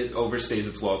overstays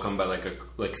its welcome by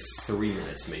like 3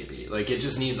 minutes maybe. Like, it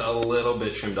just needs a little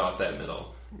bit trimmed off that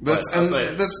middle. That's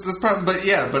probably,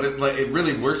 but it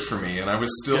really worked for me, and I was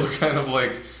still kind of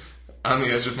like on the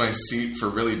edge of my seat for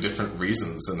really different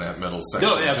reasons in that middle section.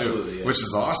 No, absolutely, too, which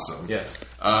is awesome. Yeah.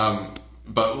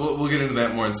 But we'll get into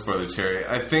that more in spoiler territory.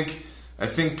 I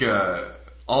think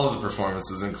all of the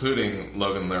performances, including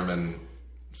Logan Lerman,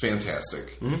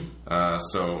 fantastic. Mm-hmm.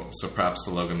 So props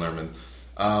to Logan Lerman.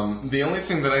 The only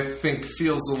thing that I think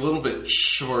feels a little bit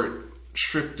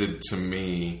short-shrifted to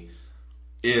me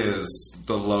is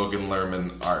the Logan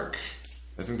Lerman arc.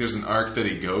 I think there's an arc that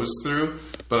he goes through,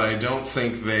 but I don't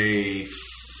think they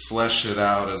flesh it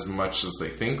out as much as they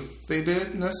think they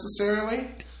did necessarily.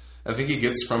 I think he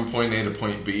gets from point A to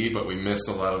point B, but we miss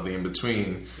a lot of the in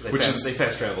between, They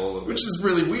fast travel a little bit. Which is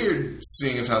really weird,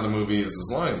 seeing as how the movie is as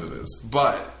long as it is.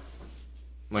 But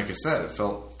like I said, it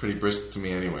felt pretty brisk to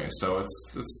me anyway. So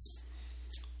it's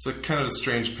a kind of a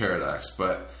strange paradox,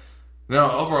 but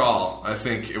no, overall, I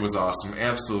think it was awesome.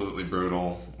 Absolutely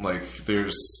brutal. Like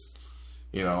there's.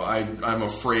 I'm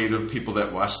afraid of people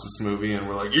that watch this movie and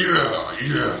we're like,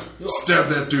 yeah, stab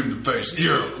that dude in the face,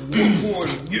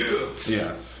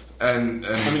 yeah. And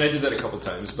I mean, I did that a couple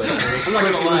times, but I'm not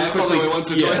gonna lie, I felt that way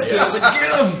once or twice too. I was like,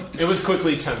 get him! It was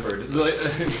quickly tempered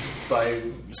by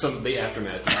some of the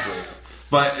aftermath.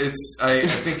 But I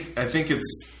think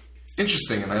it's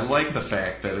interesting, and I like the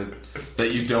fact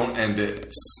that you don't end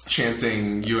it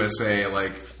chanting USA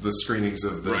like the screenings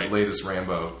of the latest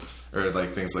Rambo. Or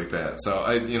like things like that. So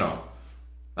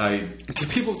Did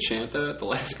people chant that at the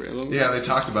last Rambo? Yeah, they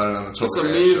talked about it on the Total That's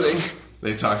amazing. Show.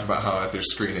 They talked about how at their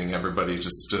screening everybody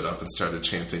just stood up and started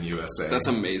chanting USA. That's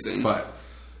amazing. But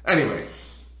anyway,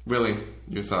 Willie,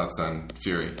 your thoughts on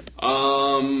Fury?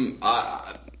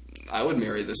 I would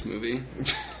marry this movie.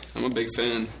 I'm a big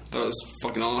fan. That was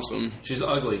fucking awesome. She's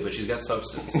ugly, but she's got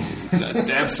substance.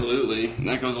 Absolutely.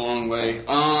 That goes a long way. It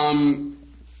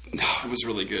was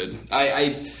really good.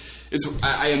 I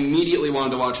immediately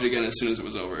wanted to watch it again as soon as it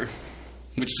was over,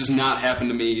 which does not happen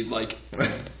to me like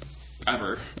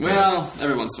ever. Well,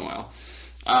 every once in a while.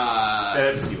 I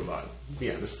have to see you a lot.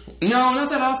 Yeah, no, not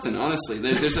that often. Honestly,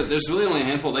 there's really only a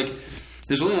handful.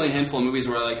 There's really only a handful of movies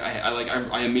where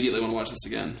I immediately want to watch this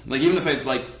again. Like even if I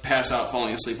pass out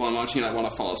falling asleep while I'm watching it, I want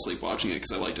to fall asleep watching it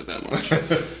because I liked it that much.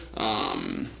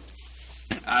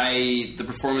 The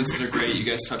performances are great. You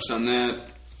guys touched on that.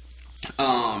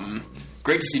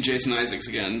 Great to see Jason Isaacs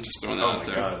again. Just throwing that out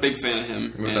there. God. Big fan of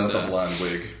him. Without the blonde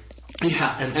wig.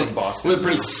 Yeah, and from Boston. With a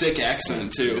pretty sick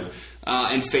accent too,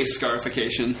 and face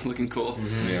scarification, looking cool.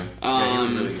 Mm-hmm. Yeah, he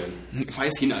was really good. Why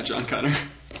is he not John Connor?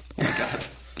 Oh my god.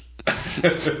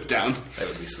 Down. That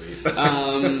would be sweet.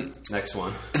 Next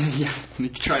one. Yeah,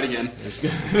 try it again.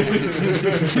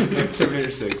 Terminator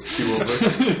 6. Do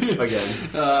over. Again.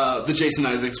 The Jason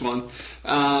Isaacs one.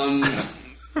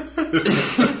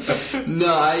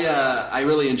 No, I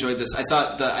really enjoyed this. I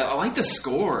thought I like the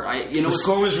score. The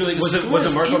score was really was it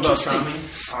Marco Beltrami?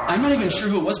 I'm not even sure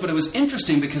who it was, but it was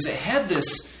interesting because it had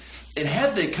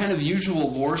the kind of usual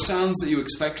war sounds that you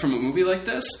expect from a movie like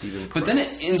this, but then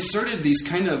it inserted these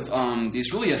kind of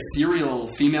these really ethereal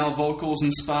female vocals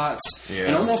in spots,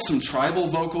 and almost some tribal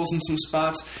vocals in some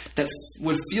spots that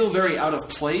would feel very out of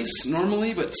place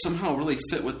normally, but somehow really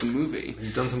fit with the movie.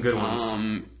 He's done some good ones.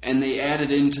 And they added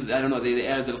they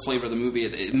added the flavor of the movie.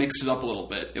 It mixed it up a little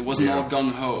bit. It wasn't all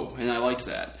gung-ho, and I liked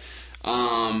that.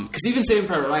 Because even Saving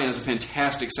Private Ryan has a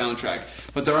fantastic soundtrack,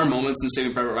 but there are moments in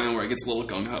Saving Private Ryan where it gets a little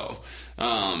gung-ho.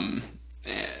 And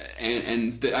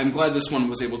I'm glad this one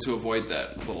was able to avoid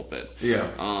that a little bit. Yeah.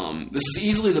 This is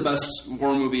easily the best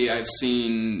war movie I've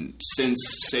seen since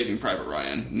Saving Private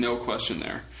Ryan. No question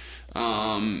there.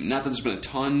 Not that there's been a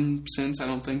ton since, I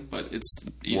don't think, but it's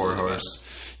easily the best.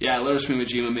 Yeah, Letters from Iwo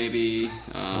Jima maybe.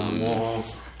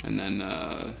 And then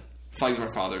Flags of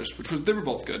Our Fathers, they were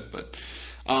both good, but...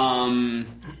 I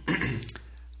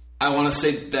want to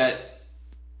say that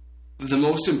the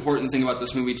most important thing about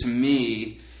this movie to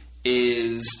me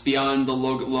is beyond the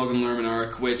Logan Lerman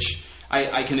arc, which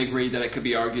I can agree that it could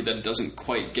be argued that it doesn't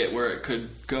quite get where it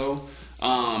could go.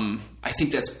 I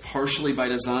think that's partially by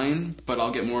design, but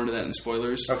I'll get more into that in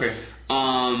spoilers. Okay.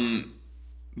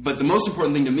 But the most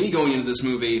important thing to me going into this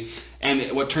movie,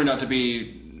 and what turned out to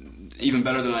be even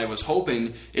better than I was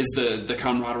hoping, is the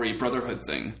camaraderie, brotherhood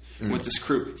thing with this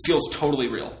crew. It feels totally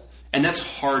real. And that's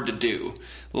hard to do.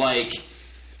 Like,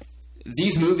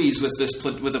 these movies with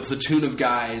a platoon of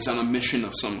guys on a mission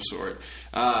of some sort,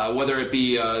 whether it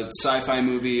be a sci-fi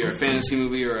movie or a fantasy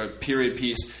movie or a period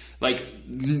piece, like,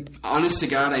 honest to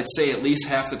God, I'd say at least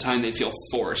half the time they feel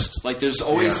forced. Like, there's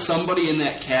always somebody in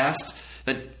that cast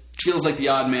that feels like the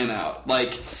odd man out.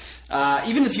 Like...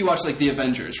 even if you watch like The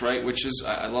Avengers, right, which is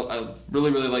I really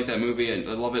really like that movie and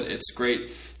I love it. It's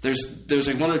great. There's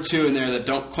like one or two in there that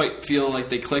don't quite feel like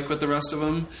they click with the rest of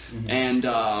them, and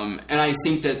I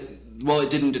think that while it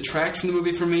didn't detract from the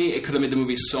movie for me, it could have made the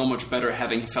movie so much better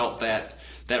having felt that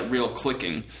real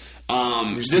clicking.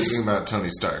 You're speaking about Tony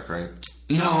Stark, right?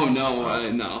 No,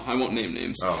 I won't name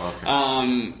names. Oh, okay.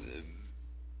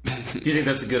 Do you think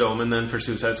that's a good omen then for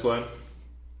Suicide Squad?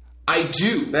 I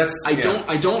do.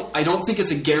 I don't think it's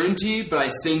a guarantee, but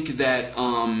I think that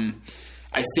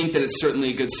it's certainly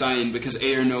a good sign because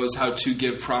Ayer knows how to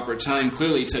give proper time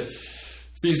clearly to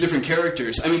these different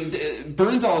characters. I mean,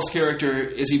 Bernthal's character,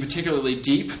 is he particularly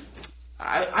deep?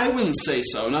 I wouldn't say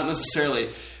so, not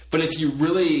necessarily. But if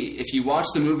you watch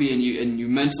the movie and you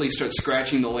mentally start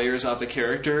scratching the layers out the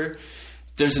character,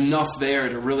 there's enough there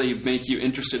to really make you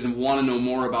interested and want to know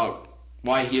more about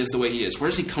why he is the way he is. Where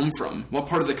does he come from? What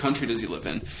part of the country does he live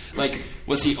in? Like,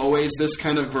 was he always this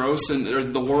kind of gross? Or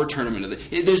the war tournament?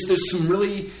 There's some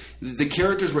really... The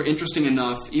characters were interesting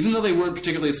enough, even though they weren't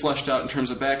particularly fleshed out in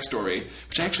terms of backstory,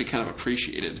 which I actually kind of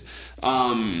appreciated.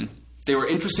 They were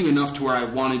interesting enough to where I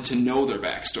wanted to know their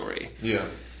backstory. Yeah.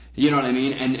 You know what I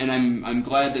mean? And I'm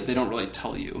glad that they don't really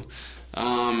tell you.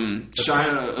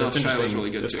 Shia was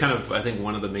really good That's too. kind of, I think,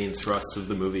 one of the main thrusts of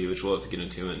the movie, which we'll have to get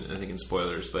into, I think, in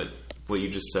spoilers. But what you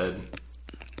just said,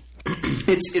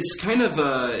 it's kind of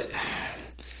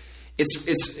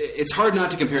it's hard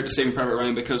not to compare it to Saving Private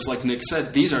Ryan because, like Nick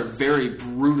said, these are very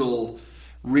brutal,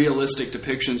 realistic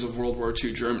depictions of World War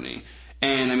II Germany.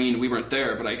 And I mean, we weren't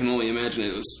there, but I can only imagine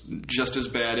it was just as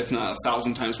bad, if not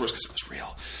 1,000 times worse, because it was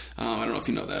real. I don't know if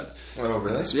you know that. Oh,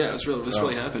 really? Yeah, it was real. This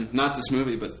really happened. Not this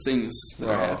movie, but things that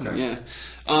are happening. Okay.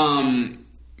 Yeah.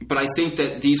 But I think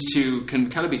that these two can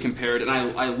kind of be compared, and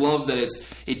I love that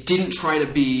it didn't try to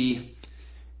be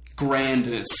grand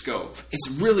in its scope. It's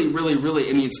really, really,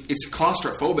 really. I mean, it's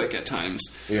claustrophobic at times.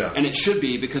 Yeah. And it should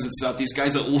be because it's about these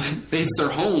guys that it's their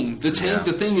home. The tank,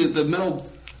 the thing, the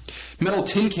metal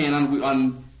tin can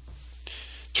on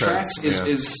tracks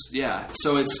is.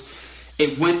 So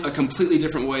it went a completely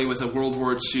different way with a World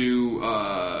War II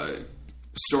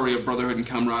story of brotherhood and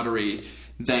camaraderie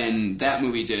than that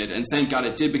movie did, and thank God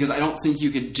it did, because I don't think you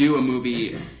could do a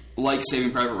movie like Saving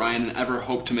Private Ryan and ever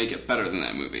hope to make it better than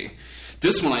that movie.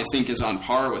 This one, I think, is on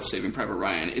par with Saving Private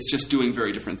Ryan. It's just doing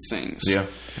very different things. Yeah.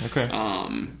 Okay.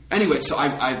 Anyway, so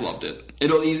I've loved it.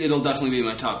 It'll definitely be in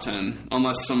my top 10,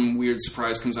 unless some weird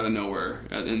surprise comes out of nowhere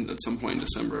at some point in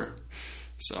December.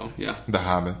 So, yeah. The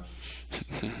Hobbit.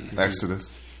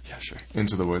 Exodus. Yeah, sure.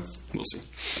 Into the Woods. We'll see.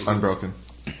 Unbroken.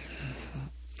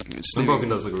 Unbroken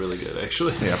does look really good,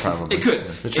 actually. Yeah, probably. It could.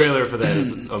 The trailer for that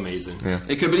is amazing. Yeah.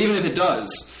 It could, but even if it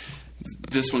does,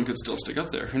 this one could still stick up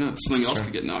there. Who knows? Something else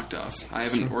could get knocked off. I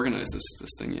haven't organized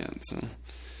this thing yet. So,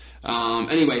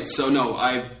 anyway, so no,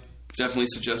 I definitely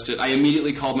suggest it. I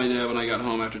immediately called my dad when I got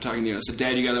home after talking to you. I said,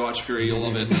 "Dad, you got to watch Fury. You'll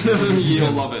love it.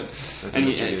 You'll love it." And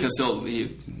because he'll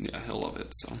love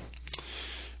it. So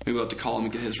maybe we'll have to call him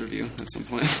and get his review at some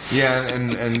point. Yeah,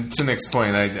 and to Nick's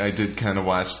point, I did kind of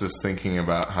watch this thinking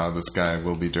about how this guy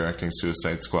will be directing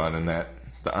Suicide Squad, and that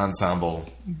the ensemble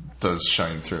does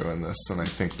shine through in this, and I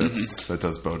think that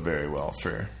does bode very well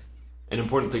for... An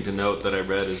important thing to note that I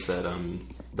read is that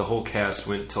the whole cast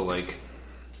went to like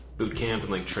boot camp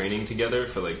and like training together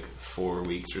for like 4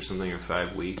 weeks or something, or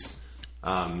 5 weeks,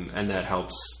 and that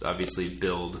helps obviously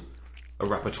build a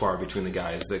repertoire between the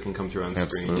guys that can come through on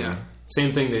Absolutely. screen. Yeah. They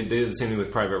did the same thing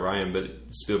with Private Ryan, but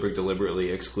Spielberg deliberately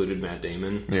excluded Matt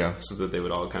Damon, so that they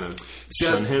would all kind of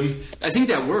shun him. I think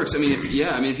that works. I mean, if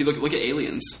you look at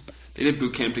Aliens, they did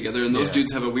boot camp together, and those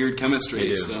dudes have a weird chemistry. They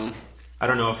do. So I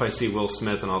don't know if I see Will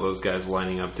Smith and all those guys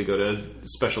lining up to go to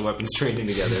special weapons training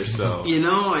together. So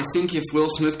I think if Will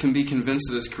Smith can be convinced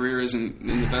that his career isn't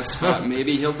in the best spot,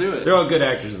 maybe he'll do it. They're all good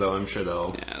actors, though. I'm sure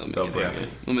they'll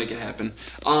make it happen.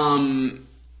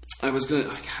 I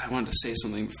wanted to say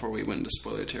something before we went into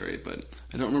spoiler territory, but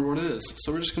I don't remember what it is.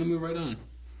 So we're just going to move right on.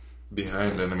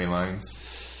 Behind enemy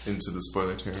lines, into the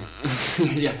spoiler territory.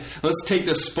 Yeah, let's take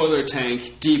this spoiler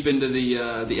tank deep into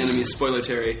the enemy spoiler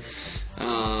territory,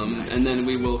 and then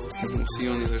we'll see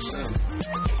you on the other side.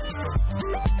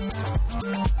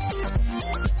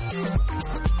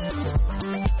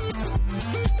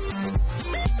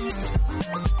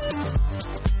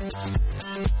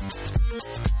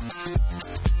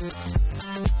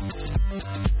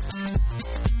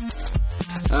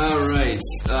 All right,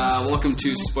 welcome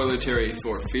to Spoiler Terry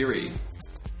for Fury.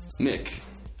 Nick,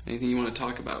 anything you want to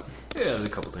talk about? Yeah, there's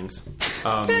a couple things.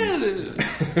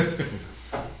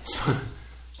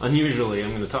 Unusually, I'm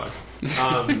going to talk. This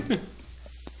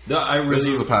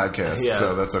is a podcast,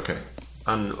 so that's okay.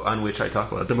 On which I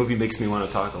talk a lot. The movie makes me want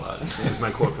to talk a lot. It was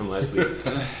my quote from last week.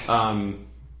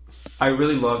 I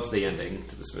really loved the ending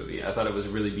to this movie. I thought it was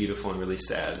really beautiful and really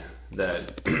sad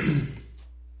that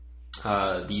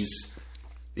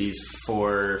these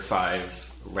 4 or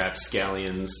 5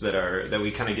 rapscallions that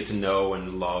we kind of get to know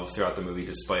and love throughout the movie,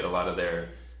 despite a lot of their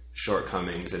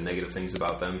shortcomings and negative things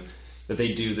about them, that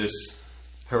they do this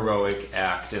heroic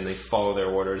act and they follow their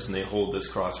orders and they hold this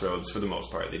crossroads for the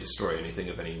most part. They destroy anything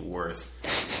of any worth,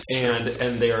 and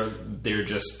they're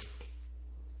just.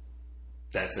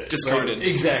 That's it. Discarded. Like,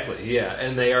 exactly, yeah.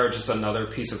 And they are just another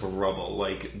piece of rubble.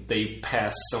 Like, they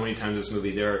pass so many times in this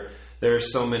movie. There are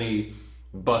so many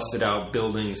busted out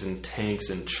buildings and tanks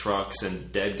and trucks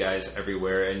and dead guys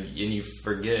everywhere, and you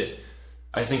forget.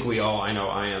 I think I know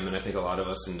I am, and I think a lot of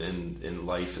us in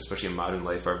life, especially in modern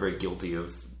life, are very guilty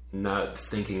of not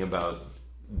thinking about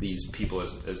these people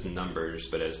as numbers,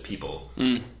 but as people.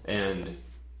 And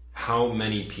how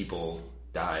many people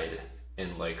died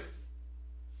in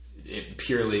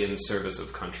purely in service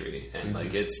of country, and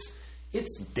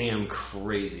it's damn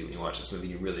crazy when you watch this movie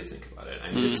and you really think about it.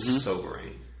 I mean, it's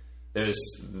sobering. There's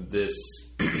this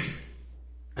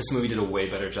movie did a way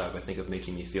better job, I think, of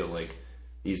making me feel like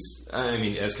these. I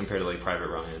mean, as compared to Private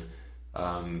Ryan.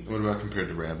 What about compared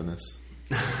to Ravenous?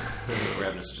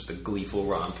 Ravenous is just a gleeful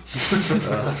romp.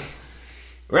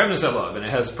 Ravenous I love, and it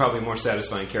has probably more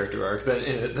satisfying character arc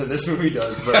than this movie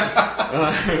does. But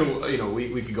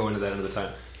we could go into that another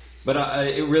time. But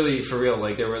it really, for real,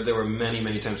 there were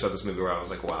many times throughout this movie where I was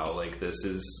like, wow, this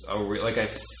is a real. I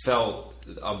felt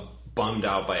bummed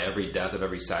out by every death of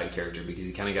every side character, because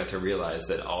you kind of got to realize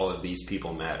that all of these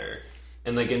people matter.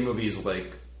 And in movies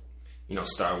like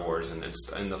Star Wars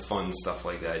and the fun stuff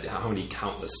like that, how many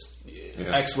countless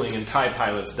X-Wing and TIE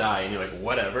pilots die, and you're like,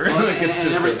 whatever. Well,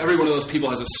 every one of those people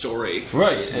has a story.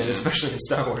 Right, and especially in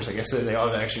Star Wars, I guess they all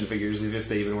have action figures, even if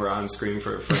they even were on screen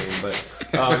for a frame.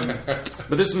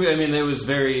 But this movie, I mean, it was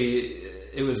very,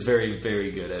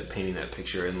 very good at painting that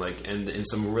picture, and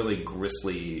some really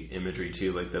grisly imagery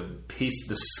too,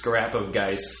 the scrap of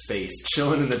guy's face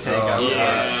chilling in the tank.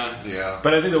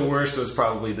 But I think the worst was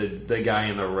probably the guy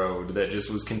in the road that just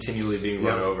was continually being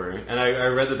run over. And I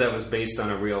read that was based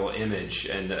on a real image,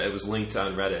 and it was linked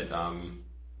on Reddit.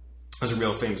 It was a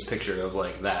real famous picture of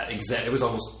that exact. It was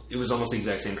almost the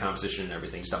exact same composition and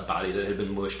everything, just a body that had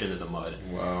been mushed into the mud.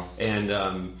 Wow. And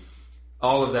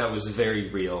all of that was very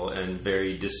real and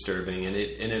very disturbing, and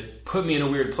it put me in a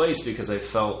weird place, because I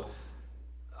felt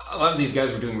a lot of these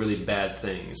guys were doing really bad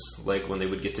things. When they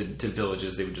would get to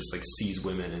villages, they would just seize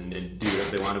women and do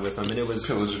whatever they wanted with them, and it was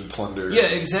pillage and plunder. Yeah,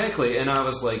 exactly. And I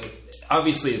was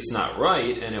obviously it's not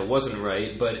right, and it wasn't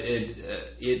right, but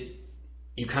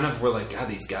you kind of were like, God,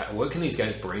 these guys, what can these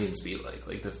guys' brains be like?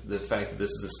 The fact that this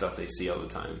is the stuff they see all the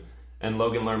time. And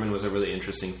Logan Lerman was a really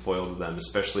interesting foil to them,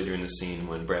 especially during the scene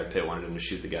when Brad Pitt wanted him to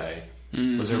shoot the guy.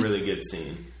 It was a really good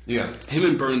scene. Yeah. Him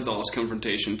and Bernthal's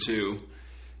confrontation, too,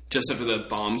 just after the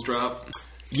bombs drop.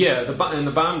 Yeah, the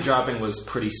bomb dropping was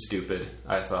pretty stupid,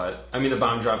 I thought. I mean, the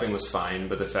bomb dropping was fine,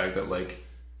 but the fact that,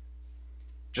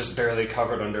 just barely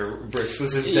covered under bricks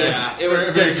was his death. Yeah, it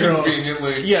was very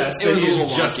conveniently. Yes, it was a little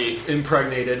just wonky.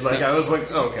 Impregnated. I was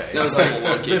like, okay, that was a little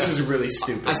wonky. This is really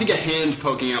stupid. I think a hand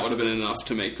poking out would have been enough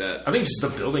to make that. I think just the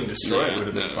building destroyed would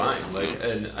have been fine.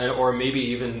 Or maybe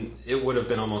even it would have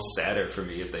been almost sadder for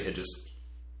me if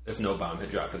if no bomb had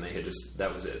dropped and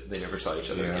that was it. They never saw each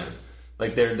other again.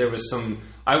 There was some.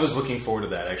 I was looking forward to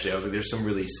that, actually. I was like, there's some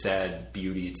really sad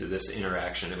beauty to this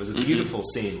interaction. It was a beautiful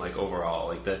scene,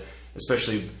 overall,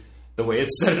 especially the way it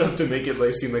set it up to make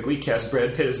it seem like we cast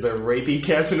Brad Pitt as the rapey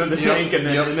captain of the tank, and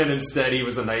then instead he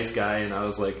was a nice guy, and I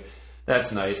was like,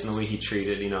 that's nice. And the way he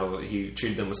treated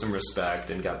them with some respect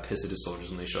and got pissed at his soldiers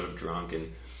when they showed up drunk,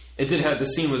 and it did have, the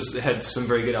scene had some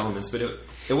very good elements, but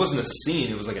it wasn't a scene,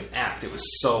 it was like an act. It was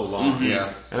so long.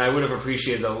 And I would have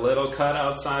appreciated a little cut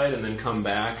outside and then come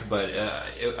back, but I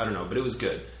don't know, but it was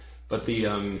good. But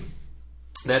the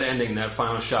that ending, that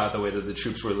final shot, the way that the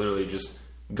troops were literally just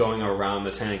going around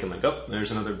the tank and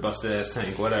there's another busted ass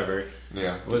tank, whatever.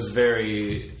 Yeah, was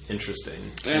very interesting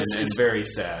and very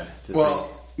sad.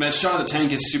 That shot of the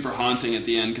tank is super haunting at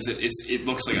the end, because it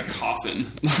looks like a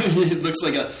coffin. It looks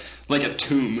like a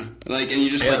tomb. And you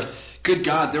just good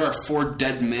God, there are 4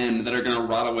 dead men that are going to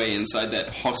rot away inside that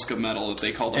husk of metal that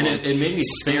they call the. And it made me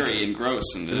scary and gross.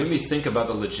 And it made me think about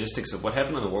the logistics of what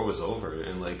happened when the war was over,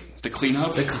 and the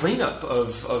cleanup. The cleanup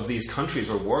of these countries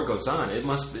where war goes on. It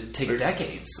must take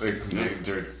decades.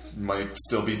 There might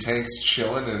still be tanks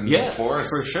chilling in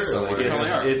forests. For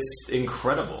sure. It's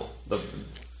incredible.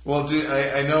 Well,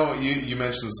 I know you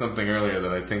mentioned something earlier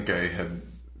that I think I had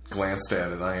glanced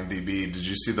at IMDb. Did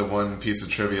you see the one piece of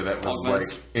trivia that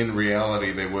was in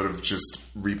reality they would have just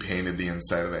repainted the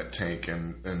inside of that tank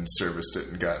and serviced it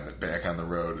and gotten it back on the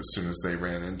road as soon as they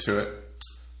ran into it?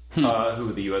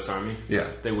 Who, the U.S. Army? Yeah.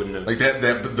 They wouldn't have...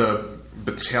 the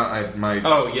battalion...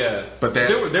 Oh, yeah. But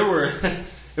that... There were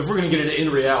if we're going to get into in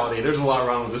reality, there's a lot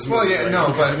wrong with this movie. Well, yeah, right? No,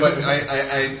 but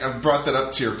I brought that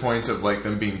up to your point of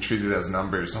them being treated as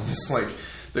numbers. Almost like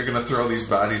they're going to throw these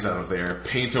bodies out of there,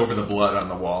 paint over the blood on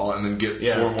the wall, and then get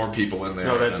 4 more people in there.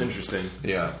 No, that's interesting.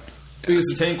 Yeah. Because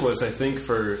the tank was, I think,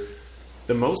 for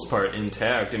the most part,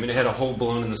 intact. I mean, it had a hole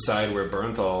blown in the side where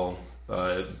Bernthal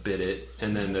bit it,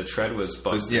 and then the tread was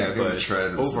busted. Yeah, I think the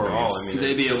tread was overall, the biggest. I mean,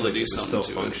 They'd be able to like do it was something still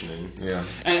to it. functioning. Yeah.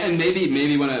 And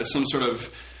maybe when some sort of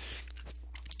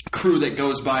crew that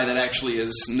goes by that actually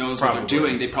knows what they're Probably.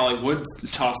 doing, they probably would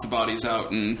toss the bodies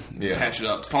out and Yeah. patch it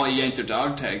up. Probably yank their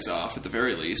dog tags off at the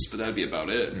very least, but that'd be about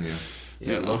it. Yeah.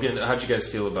 Yeah, Logan. How'd you guys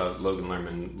feel about Logan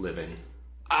Lerman living?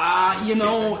 On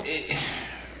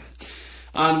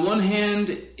one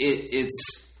hand,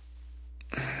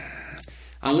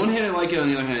 on one hand I like it. On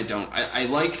the other hand,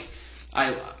 I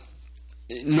don't.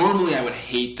 Normally I would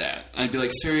hate that. I'd be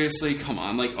like, seriously, come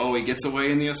on, like, oh, he gets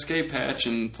away in the escape hatch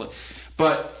and play.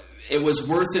 But it was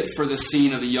worth it for the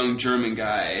scene of the young German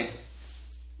guy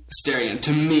staring at him,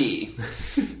 to me,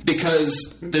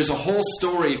 because there's a whole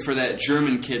story for that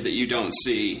German kid that you don't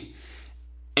see,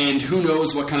 and who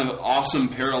knows what kind of awesome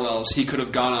parallels he could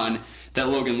have gone on that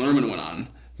Logan Lerman went on.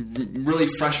 Really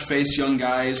fresh-faced young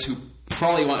guys who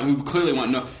clearly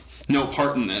want no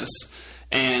part in this,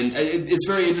 and it's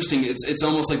very interesting. It's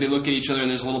almost like they look at each other and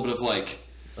there's a little bit of like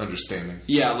Understanding.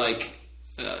 yeah, like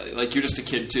you're just a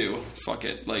kid too. Fuck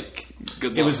it. Like,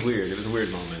 good luck. It was weird. It was a weird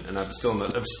moment, and I'm still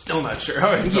not sure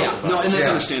how I felt Yeah, about no, it. and that's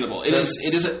Yeah. understandable.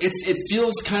 It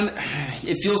feels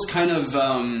kind of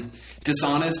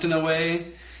dishonest in a way,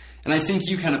 and I think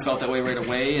you kind of felt that way right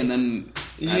away, and then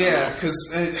Yeah, because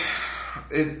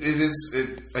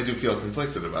I do feel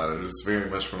conflicted about it. It's very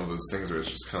much one of those things where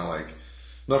it's just kind of like,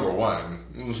 number one,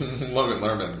 Logan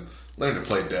Lerman learn to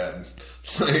play dead.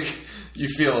 Like, you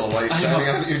feel a light shining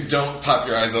on you, don't pop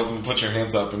your eyes open and put your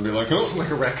hands up and be like, oh, Like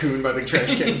a raccoon by the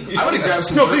trash can. I would have grabbed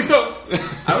some. No, please don't.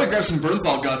 I would have grabbed some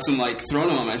Bernthal guts and like thrown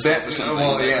them on myself or something.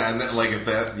 well, yeah, and like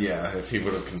if he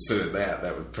would have considered that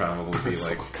would probably be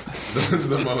like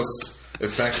the most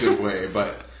effective way.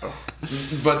 But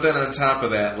then on top of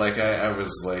that, like I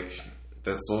was like,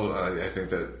 I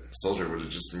think that soldier would have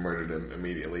just murdered him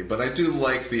immediately. But I do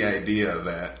like the idea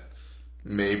that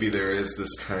maybe there is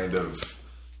this kind of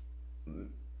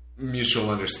mutual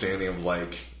understanding of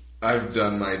like, I've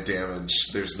done my damage.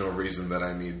 There's no reason that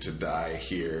I need to die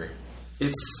here.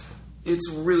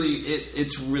 It's really,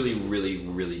 really,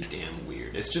 really damn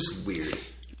weird. It's just weird.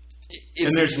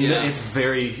 It's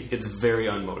very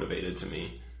unmotivated to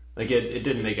me. Like, it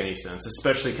didn't make any sense,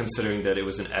 especially considering that it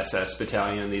was an SS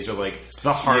battalion. These are like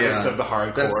the hardest of the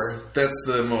hardcore. That's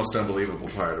the most unbelievable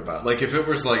part about. Like, if it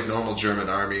was like normal German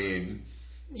army,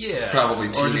 probably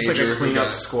or just like a teenager who cleanup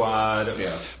got- squad.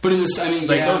 Yeah. But in this, I mean,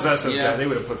 Like yeah, those SS yeah. guys, they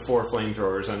would have put 4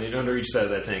 flamethrowers under each side of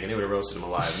that tank, and they would have roasted them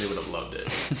alive, and they would have loved it.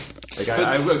 Like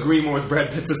I agree more with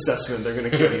Brad Pitt's assessment. They're going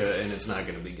to kill you, and it's not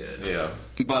going to be good. Yeah.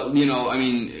 But I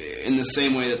mean, in the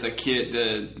same way that the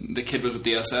kid was with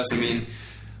the SS, I mean,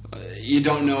 you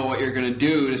don't know what you're going to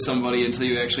do to somebody until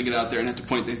you actually get out there and have to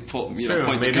point the gun.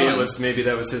 Maybe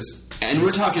that was his. And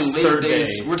we're talking his later third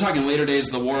days. day. We're talking later days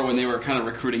of the war when they were kind of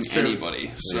recruiting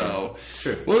anybody. So It's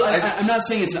true. Well, I'm not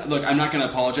saying it's not. Look, I'm not going to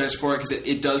apologize for it because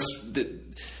it does.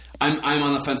 I'm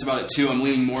on the fence about it too. I'm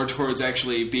leaning more towards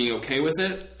actually being okay with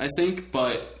it. I think,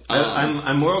 but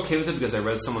I'm more okay with it because I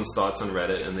read someone's thoughts on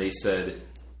Reddit, and they said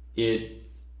it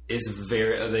is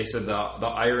very. They said the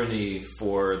irony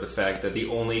for the fact that the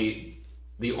only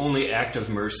act of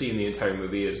mercy in the entire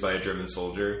movie is by a German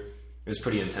soldier is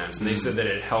pretty intense, and they said that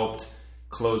it helped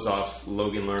close off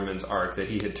Logan Lerman's arc, that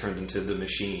he had turned into the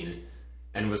machine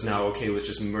and was now okay with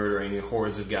just murdering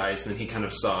hordes of guys. And then he kind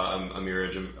of saw a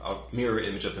mirror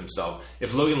image of himself.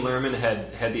 If Logan Lerman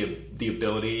had the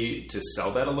ability to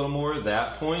sell that a little more at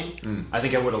that point, I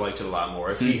think I would have liked it a lot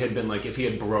more. If he had been like, if he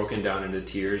had broken down into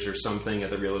tears or something at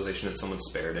the realization that someone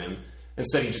spared him,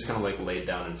 instead he just kind of like laid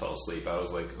down and fell asleep. I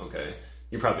was like, okay,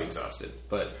 you're probably exhausted,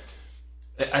 but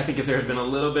I think if there had been a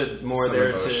little bit more Some there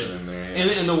emotion in there,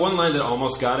 yeah. and the one line that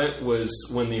almost got it was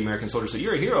when the American soldier said,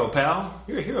 "You're a hero, pal.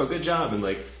 You're a hero. Good job." And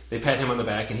like they pat him on the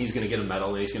back, and he's going to get a medal,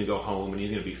 and he's going to go home, and he's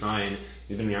going to be fine.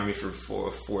 He's been in the army for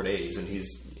four days, and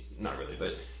he's not really,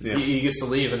 but he gets to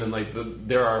leave, and then like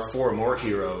there are 4 more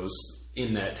heroes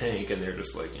in that tank, and they're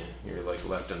just like, you're like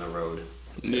left in the road,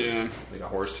 like a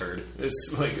horse turd.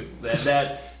 It's like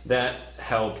that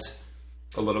helped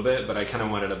a little bit, but I kind of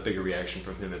wanted a bigger reaction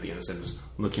from him at the end. Instead of just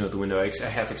looking out the window, I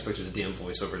half expected a damn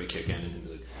voiceover to kick in and he'd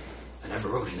be like, "I never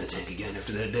rode in a tank again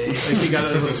after that day." Like, he got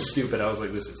a little stupid. I was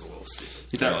like, this is a little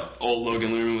stupid. you thought old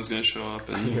Logan Lerman was going to show up.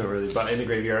 And Really, but in the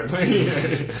graveyard. one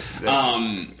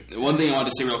thing I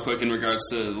wanted to say real quick in regards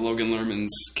to Logan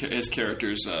Lerman's his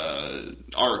character's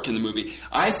arc in the movie,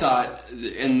 I thought,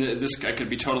 and this I could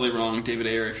be totally wrong, David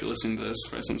Ayer, if you're listening to this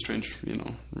for some strange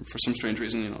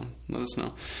reason, let us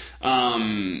know.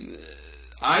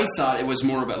 I thought it was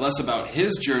less about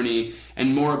his journey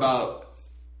and more about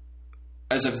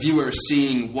as a viewer,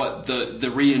 seeing what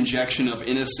the re-injection of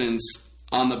innocence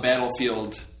on the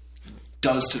battlefield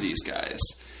does to these guys.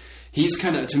 He's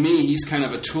kind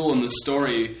of a tool in the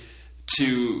story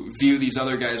to view these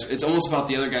other guys. It's almost about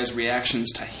the other guys'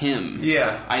 reactions to him.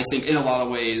 Yeah. I think in a lot of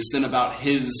ways than about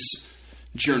his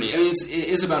journey. I mean, it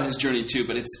is about his journey too,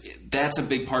 but that's a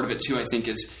big part of it too. I think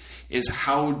is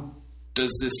how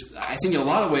does this? I think in a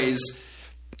lot of ways,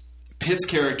 Pitt's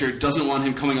character doesn't want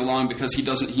him coming along because he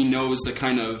knows the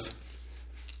kind of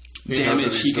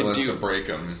damage he can do. To break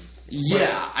him.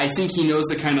 Yeah, I think he knows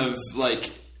the kind of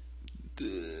like.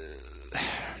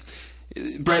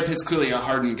 Brad Pitt's clearly a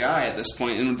hardened guy at this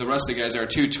point, and the rest of the guys are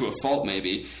too, to a fault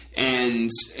maybe.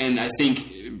 And I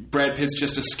think Brad Pitt's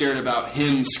just as scared about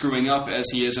him screwing up as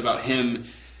he is about him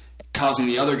causing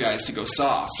the other guys to go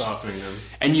soft, softening them.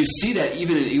 And you see that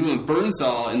even with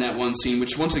Bernthal in that one scene,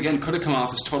 which once again could have come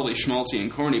off as totally schmaltzy and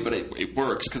corny, but it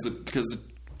works because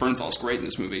Bernthal's great in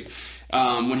this movie.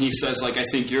 When he says, like, I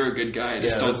think you're a good guy, I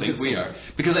just don't think we are.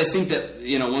 Because I think that,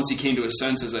 once he came to his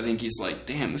senses, I think he's like,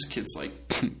 damn, this kid's like,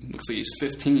 looks like he's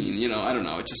 15, I don't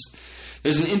know. It just,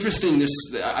 there's an interesting,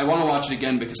 I want to watch it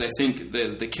again because I think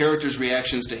the characters'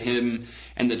 reactions to him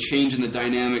and the change in the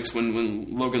dynamics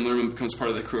when Logan Lerman becomes part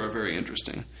of the crew are very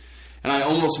interesting. And I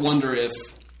almost wonder if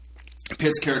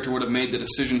Pitt's character would have made the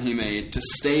decision he made to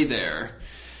stay there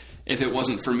if it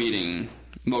wasn't for meeting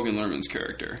Logan Lerman's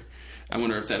character. I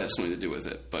wonder if that has something to do with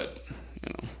it, but,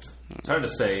 It's hard to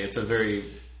say. It's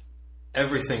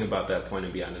everything about that point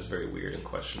and beyond is very weird and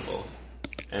questionable.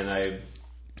 And I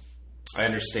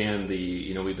understand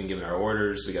we've been given our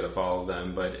orders, we got to follow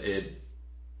them, but I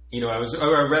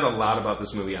read a lot about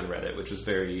this movie on Reddit, which was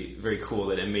very, very cool,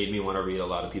 that it made me want to read a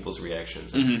lot of people's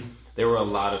reactions. Mm-hmm. There were a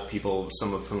lot of people,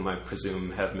 some of whom I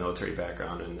presume have military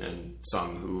background, and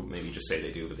some who maybe just say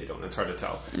they do, but they don't. It's hard to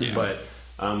tell. Yeah. But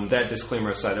that disclaimer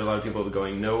aside, there are a lot of people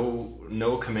going,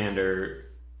 no commander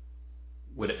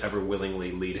would ever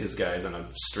willingly lead his guys on a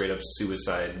straight-up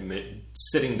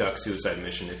sitting duck suicide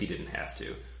mission if he didn't have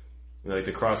to. Like,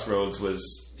 the Crossroads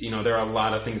was, there are a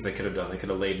lot of things they could have done. They could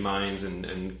have laid mines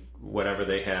and whatever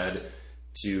they had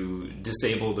to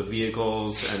disable the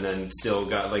vehicles, and then still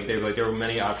got, there were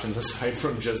many options aside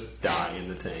from just die in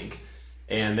the tank.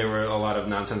 And there were a lot of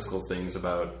nonsensical things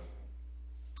about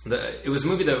it was a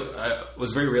movie that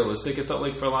was very realistic, it felt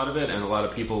like, for a lot of it, and a lot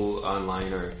of people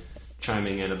online are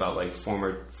chiming in about, like,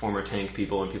 former tank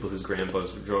people and people whose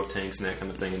grandpas drove tanks and that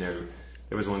kind of thing, and there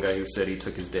was one guy who said he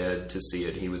took his dad to see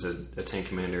it. He was a tank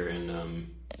commander in, I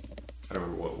don't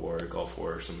remember what war, Gulf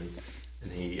War or something.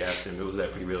 And he asked him, was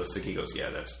that pretty realistic? He goes, yeah,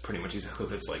 that's pretty much exactly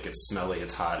what it's like. It's smelly,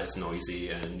 it's hot, it's noisy,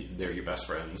 and they're your best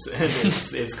friends. And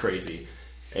it's crazy.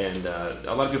 And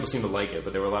a lot of people seem to like it,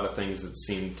 but there were a lot of things that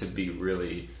seemed to be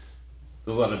really...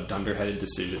 a lot of dunderheaded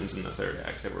decisions in the third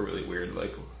act that were really weird.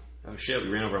 Like, oh shit, we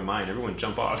ran over a mine. Everyone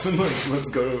jump off and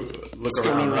let's go look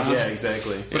around. Yeah,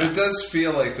 exactly. But it does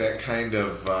feel like that kind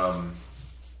of...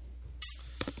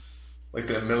 like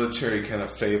that military kind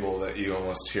of fable that you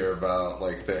almost hear about,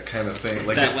 like that kind of thing.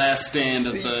 Like that last stand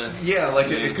of the... Yeah, like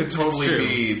it could totally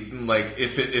be, like,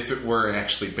 if it were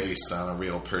actually based on a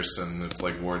real person, if,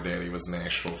 like, War Daddy was an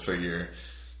actual figure,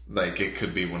 like, it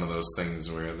could be one of those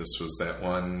things where this was that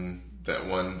one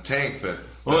tank that...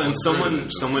 Well, and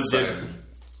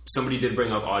somebody did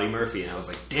bring up Audie Murphy, and I was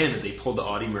like, damn it, they pulled the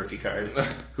Audie Murphy card,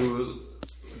 who...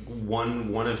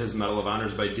 won one of his Medal of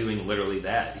Honors by doing literally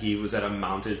that. He was at a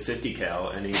mounted 50 cal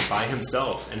and he by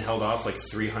himself and held off like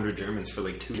 300 Germans for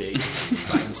like 2 days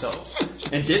by himself.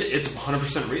 And it's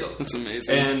 100% real. That's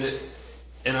amazing.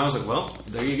 And I was like, well,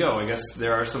 there you go. I guess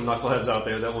there are some knuckleheads out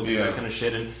there that will do that kind of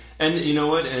shit. And you know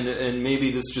what? And maybe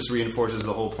this just reinforces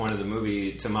the whole point of the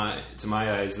movie in my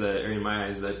eyes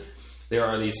that there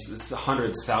are these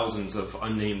hundreds, thousands of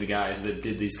unnamed guys that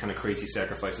did these kind of crazy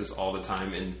sacrifices all the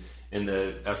time in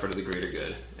the effort of the greater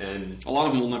good, and a lot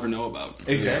of them we'll never know about.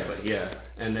 Exactly, yeah.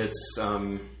 And it's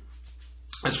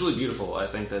really beautiful. I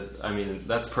think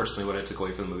that's personally what I took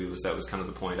away from the movie, that was kind of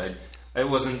the point. It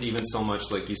wasn't even so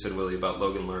much, like you said, Willie, about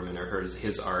Logan Lerman or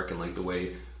his arc and like the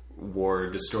way war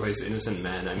destroys innocent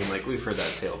men. I mean, like, we've heard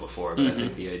that tale before, but I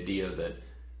think the idea that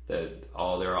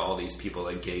there are all these people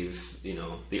that gave,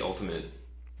 the ultimate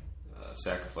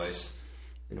sacrifice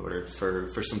in order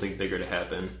for something bigger to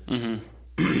happen. Mm-hmm.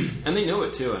 And they know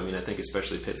it too. I mean, I think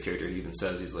especially Pitt's character, he even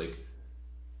says, he's like,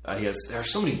 there are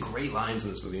so many great lines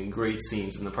in this movie and great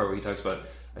scenes. In the part where he talks about,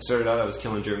 I started out, I was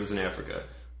killing Germans in Africa,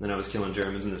 then I was killing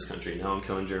Germans in this country, now I'm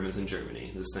killing Germans in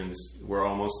Germany. We're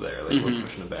almost there. Like, we're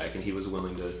pushing it back, and he was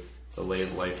willing to lay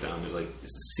his life down to like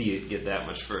see it get that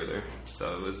much further.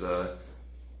 So it was,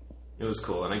 It was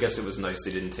cool, and I guess it was nice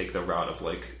they didn't take the route of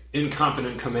like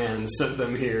incompetent command sent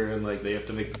them here, and like they have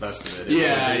to make the best of it.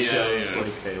 It's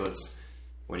like, hey,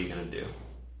 what are you gonna do?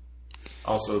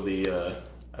 Also,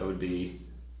 I would be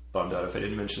bummed out if I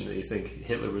didn't mention that you think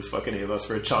Hitler would fucking hate us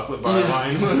for a chocolate bar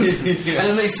line. And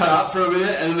then they stop for a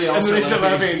minute, and then they all start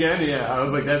laughing again. Yeah, I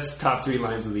was like, that's top 3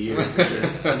 lines of the year for sure.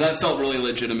 That felt really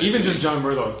legitimate. Even just John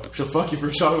Berthold, she'll fuck you for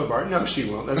a chocolate bar. No, she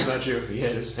won't. That's not true.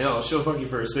 Yeah, hell, she'll fuck you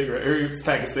for a cigarette or a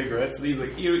pack of cigarettes. And he's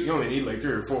like, you only need like 3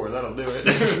 or 4. That'll do it.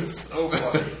 It was so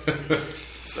funny.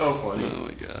 So funny. Oh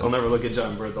my god. I'll never look at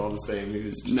John Berthold the same.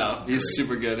 He's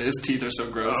super good. His teeth are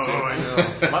so gross too. I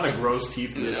know. A lot of gross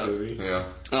teeth in this movie. Yeah.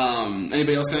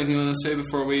 Anybody else got anything you want to say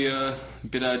before we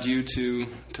bid adieu to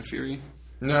Fury?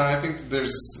 No, I think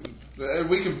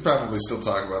we could probably still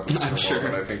talk about this. I'm sure.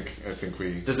 But I think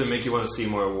we. Does it make you want to see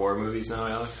more war movies now,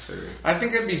 Alex? Or? I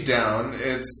think I'd be down.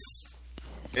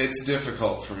 It's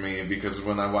difficult for me because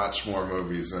when I watch more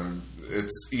movies, and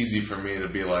it's easy for me to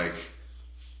be like.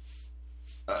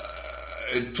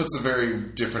 It puts a very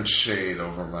different shade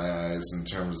over my eyes in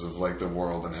terms of like the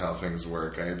world and how things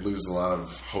work. I lose a lot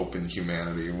of hope in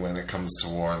humanity when it comes to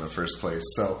war in the first place.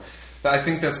 So I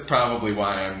think that's probably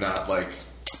why I'm not like,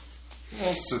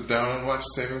 I'll sit down and watch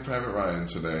Saving Private Ryan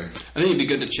today. I think it'd be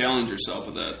good to challenge yourself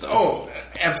with that, though. Oh,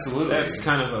 absolutely. That's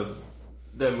kind of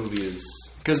that movie is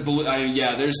because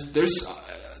there's.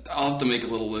 I'll have to make a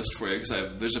little list for you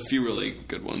because there's a few really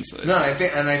good ones. I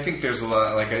think there's a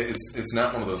lot. Like it's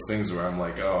not one of those things where I'm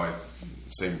like,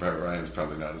 Saving Private Ryan's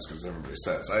probably not as good as everybody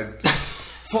says. I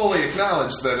fully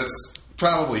acknowledge that it's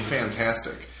probably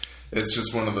fantastic. It's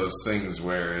just one of those things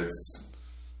where it's,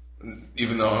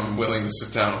 even though I'm willing to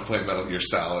sit down and play Metal Gear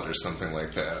Solid or something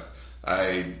like that,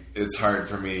 it's hard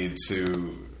for me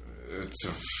to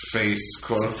face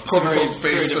quote unquote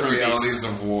face the realities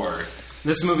of war.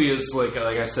 This movie is, like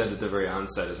I said at the very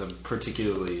onset, is a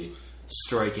particularly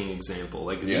striking example.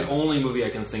 Like, the only movie I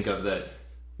can think of that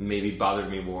maybe bothered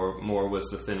me more was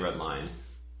The Thin Red Line.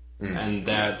 Mm. And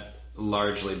that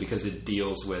largely because it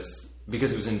deals with...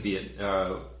 Because it was in the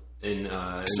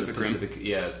Pacific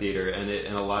Theater,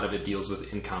 and a lot of it deals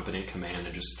with incompetent command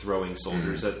and just throwing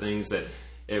soldiers at things that...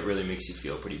 It really makes you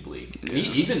feel pretty bleak. Yeah.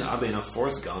 Even, oddly enough,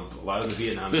 Forrest Gump, a lot of the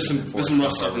Vietnam... There's some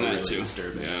rough stuff in that, too.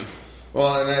 Disturbing. Yeah.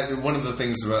 Well, and one of the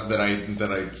things one of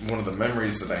the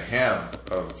memories that I have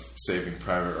of Saving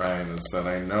Private Ryan is that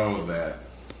I know that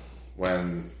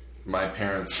when my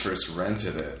parents first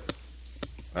rented it,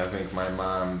 I think my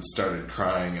mom started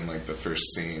crying in like the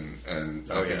first scene,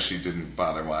 and I think she didn't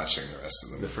bother watching the rest of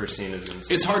the movie. The first scene is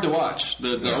insane. It's hard to watch.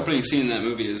 The opening scene in that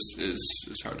movie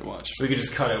is hard to watch. We could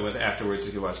just cut it with afterwards.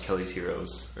 We could watch Kelly's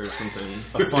Heroes or something.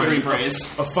 A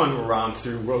fun romp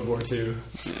through World War II.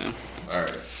 Yeah. All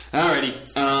right. Alrighty.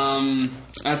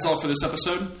 That's all for this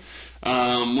episode.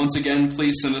 Once again,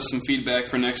 please send us some feedback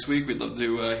for next week. We'd love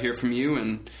to hear from you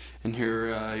and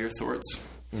hear your thoughts.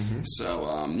 Mm-hmm.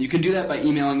 So you can do that by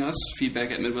emailing us,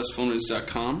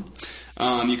 feedback@MidwestFilmNerds.com.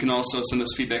 You can also send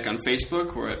us feedback on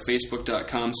Facebook. We're at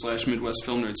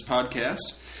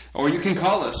facebook.com/MidwestFilmNerdsPodcast. Or you can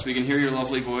call us. We can hear your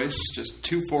lovely voice. Just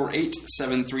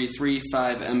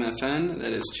 248-733-5MFN.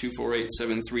 That is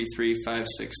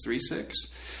 248-733-5636.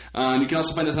 You can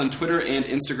also find us on Twitter and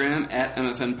Instagram at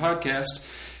MFN Podcast.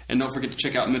 And don't forget to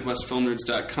check out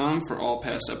MidwestFilmNerds.com for all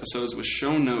past episodes with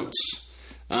show notes.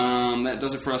 That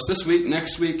does it for us this week.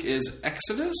 Next week is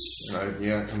Exodus.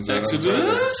 It comes out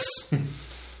Exodus.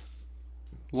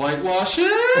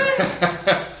 Whitewashing.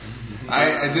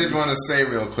 I did want to say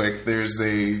real quick, there's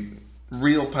a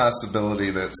real possibility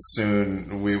that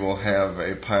soon we will have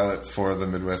a pilot for the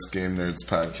Midwest Game Nerds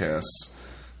podcast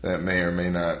that may or may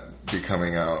not be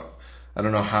coming out. I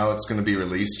don't know how it's going to be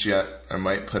released yet. I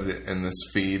might put it in this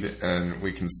feed and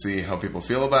we can see how people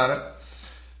feel about it.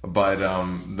 But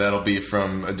that'll be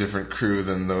from a different crew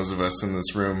than those of us in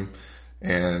this room,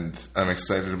 and I'm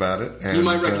excited about it. And, you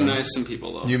might recognize some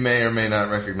people, though. You may or may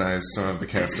not recognize some of the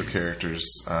cast of characters.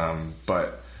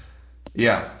 But,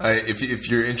 yeah, if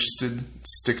you're interested,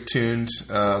 stick tuned.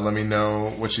 Let me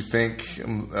know what you think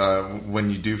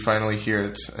when you do finally hear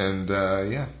it. And,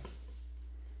 yeah,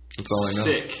 that's all I know.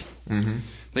 Sick. Mm-hmm.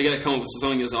 They gotta come up with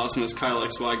something as awesome as Kyle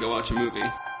XY Go Watch a Movie.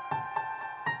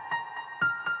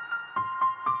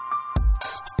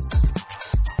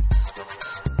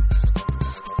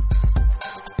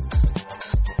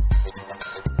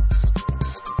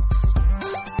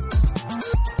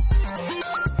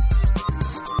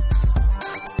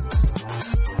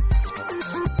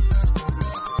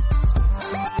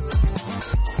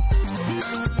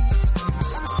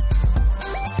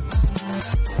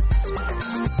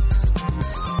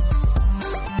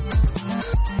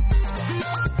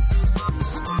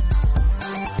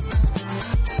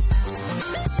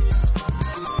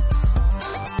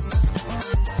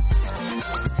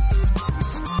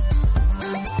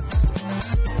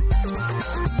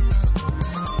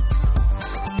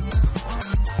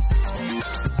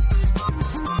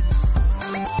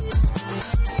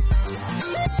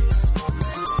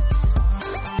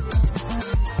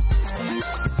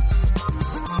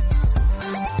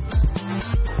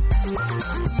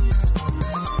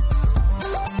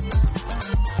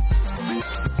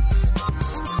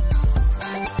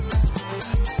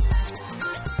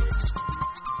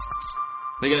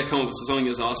 They gotta come up with something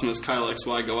as awesome as Kyle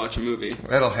XY go watch a movie.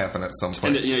 That'll happen at some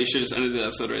point. And, you should just ended the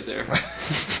episode right there.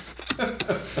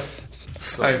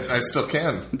 I still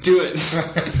can. Do it.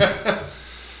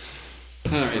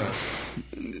 All right.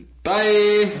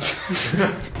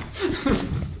 Bye.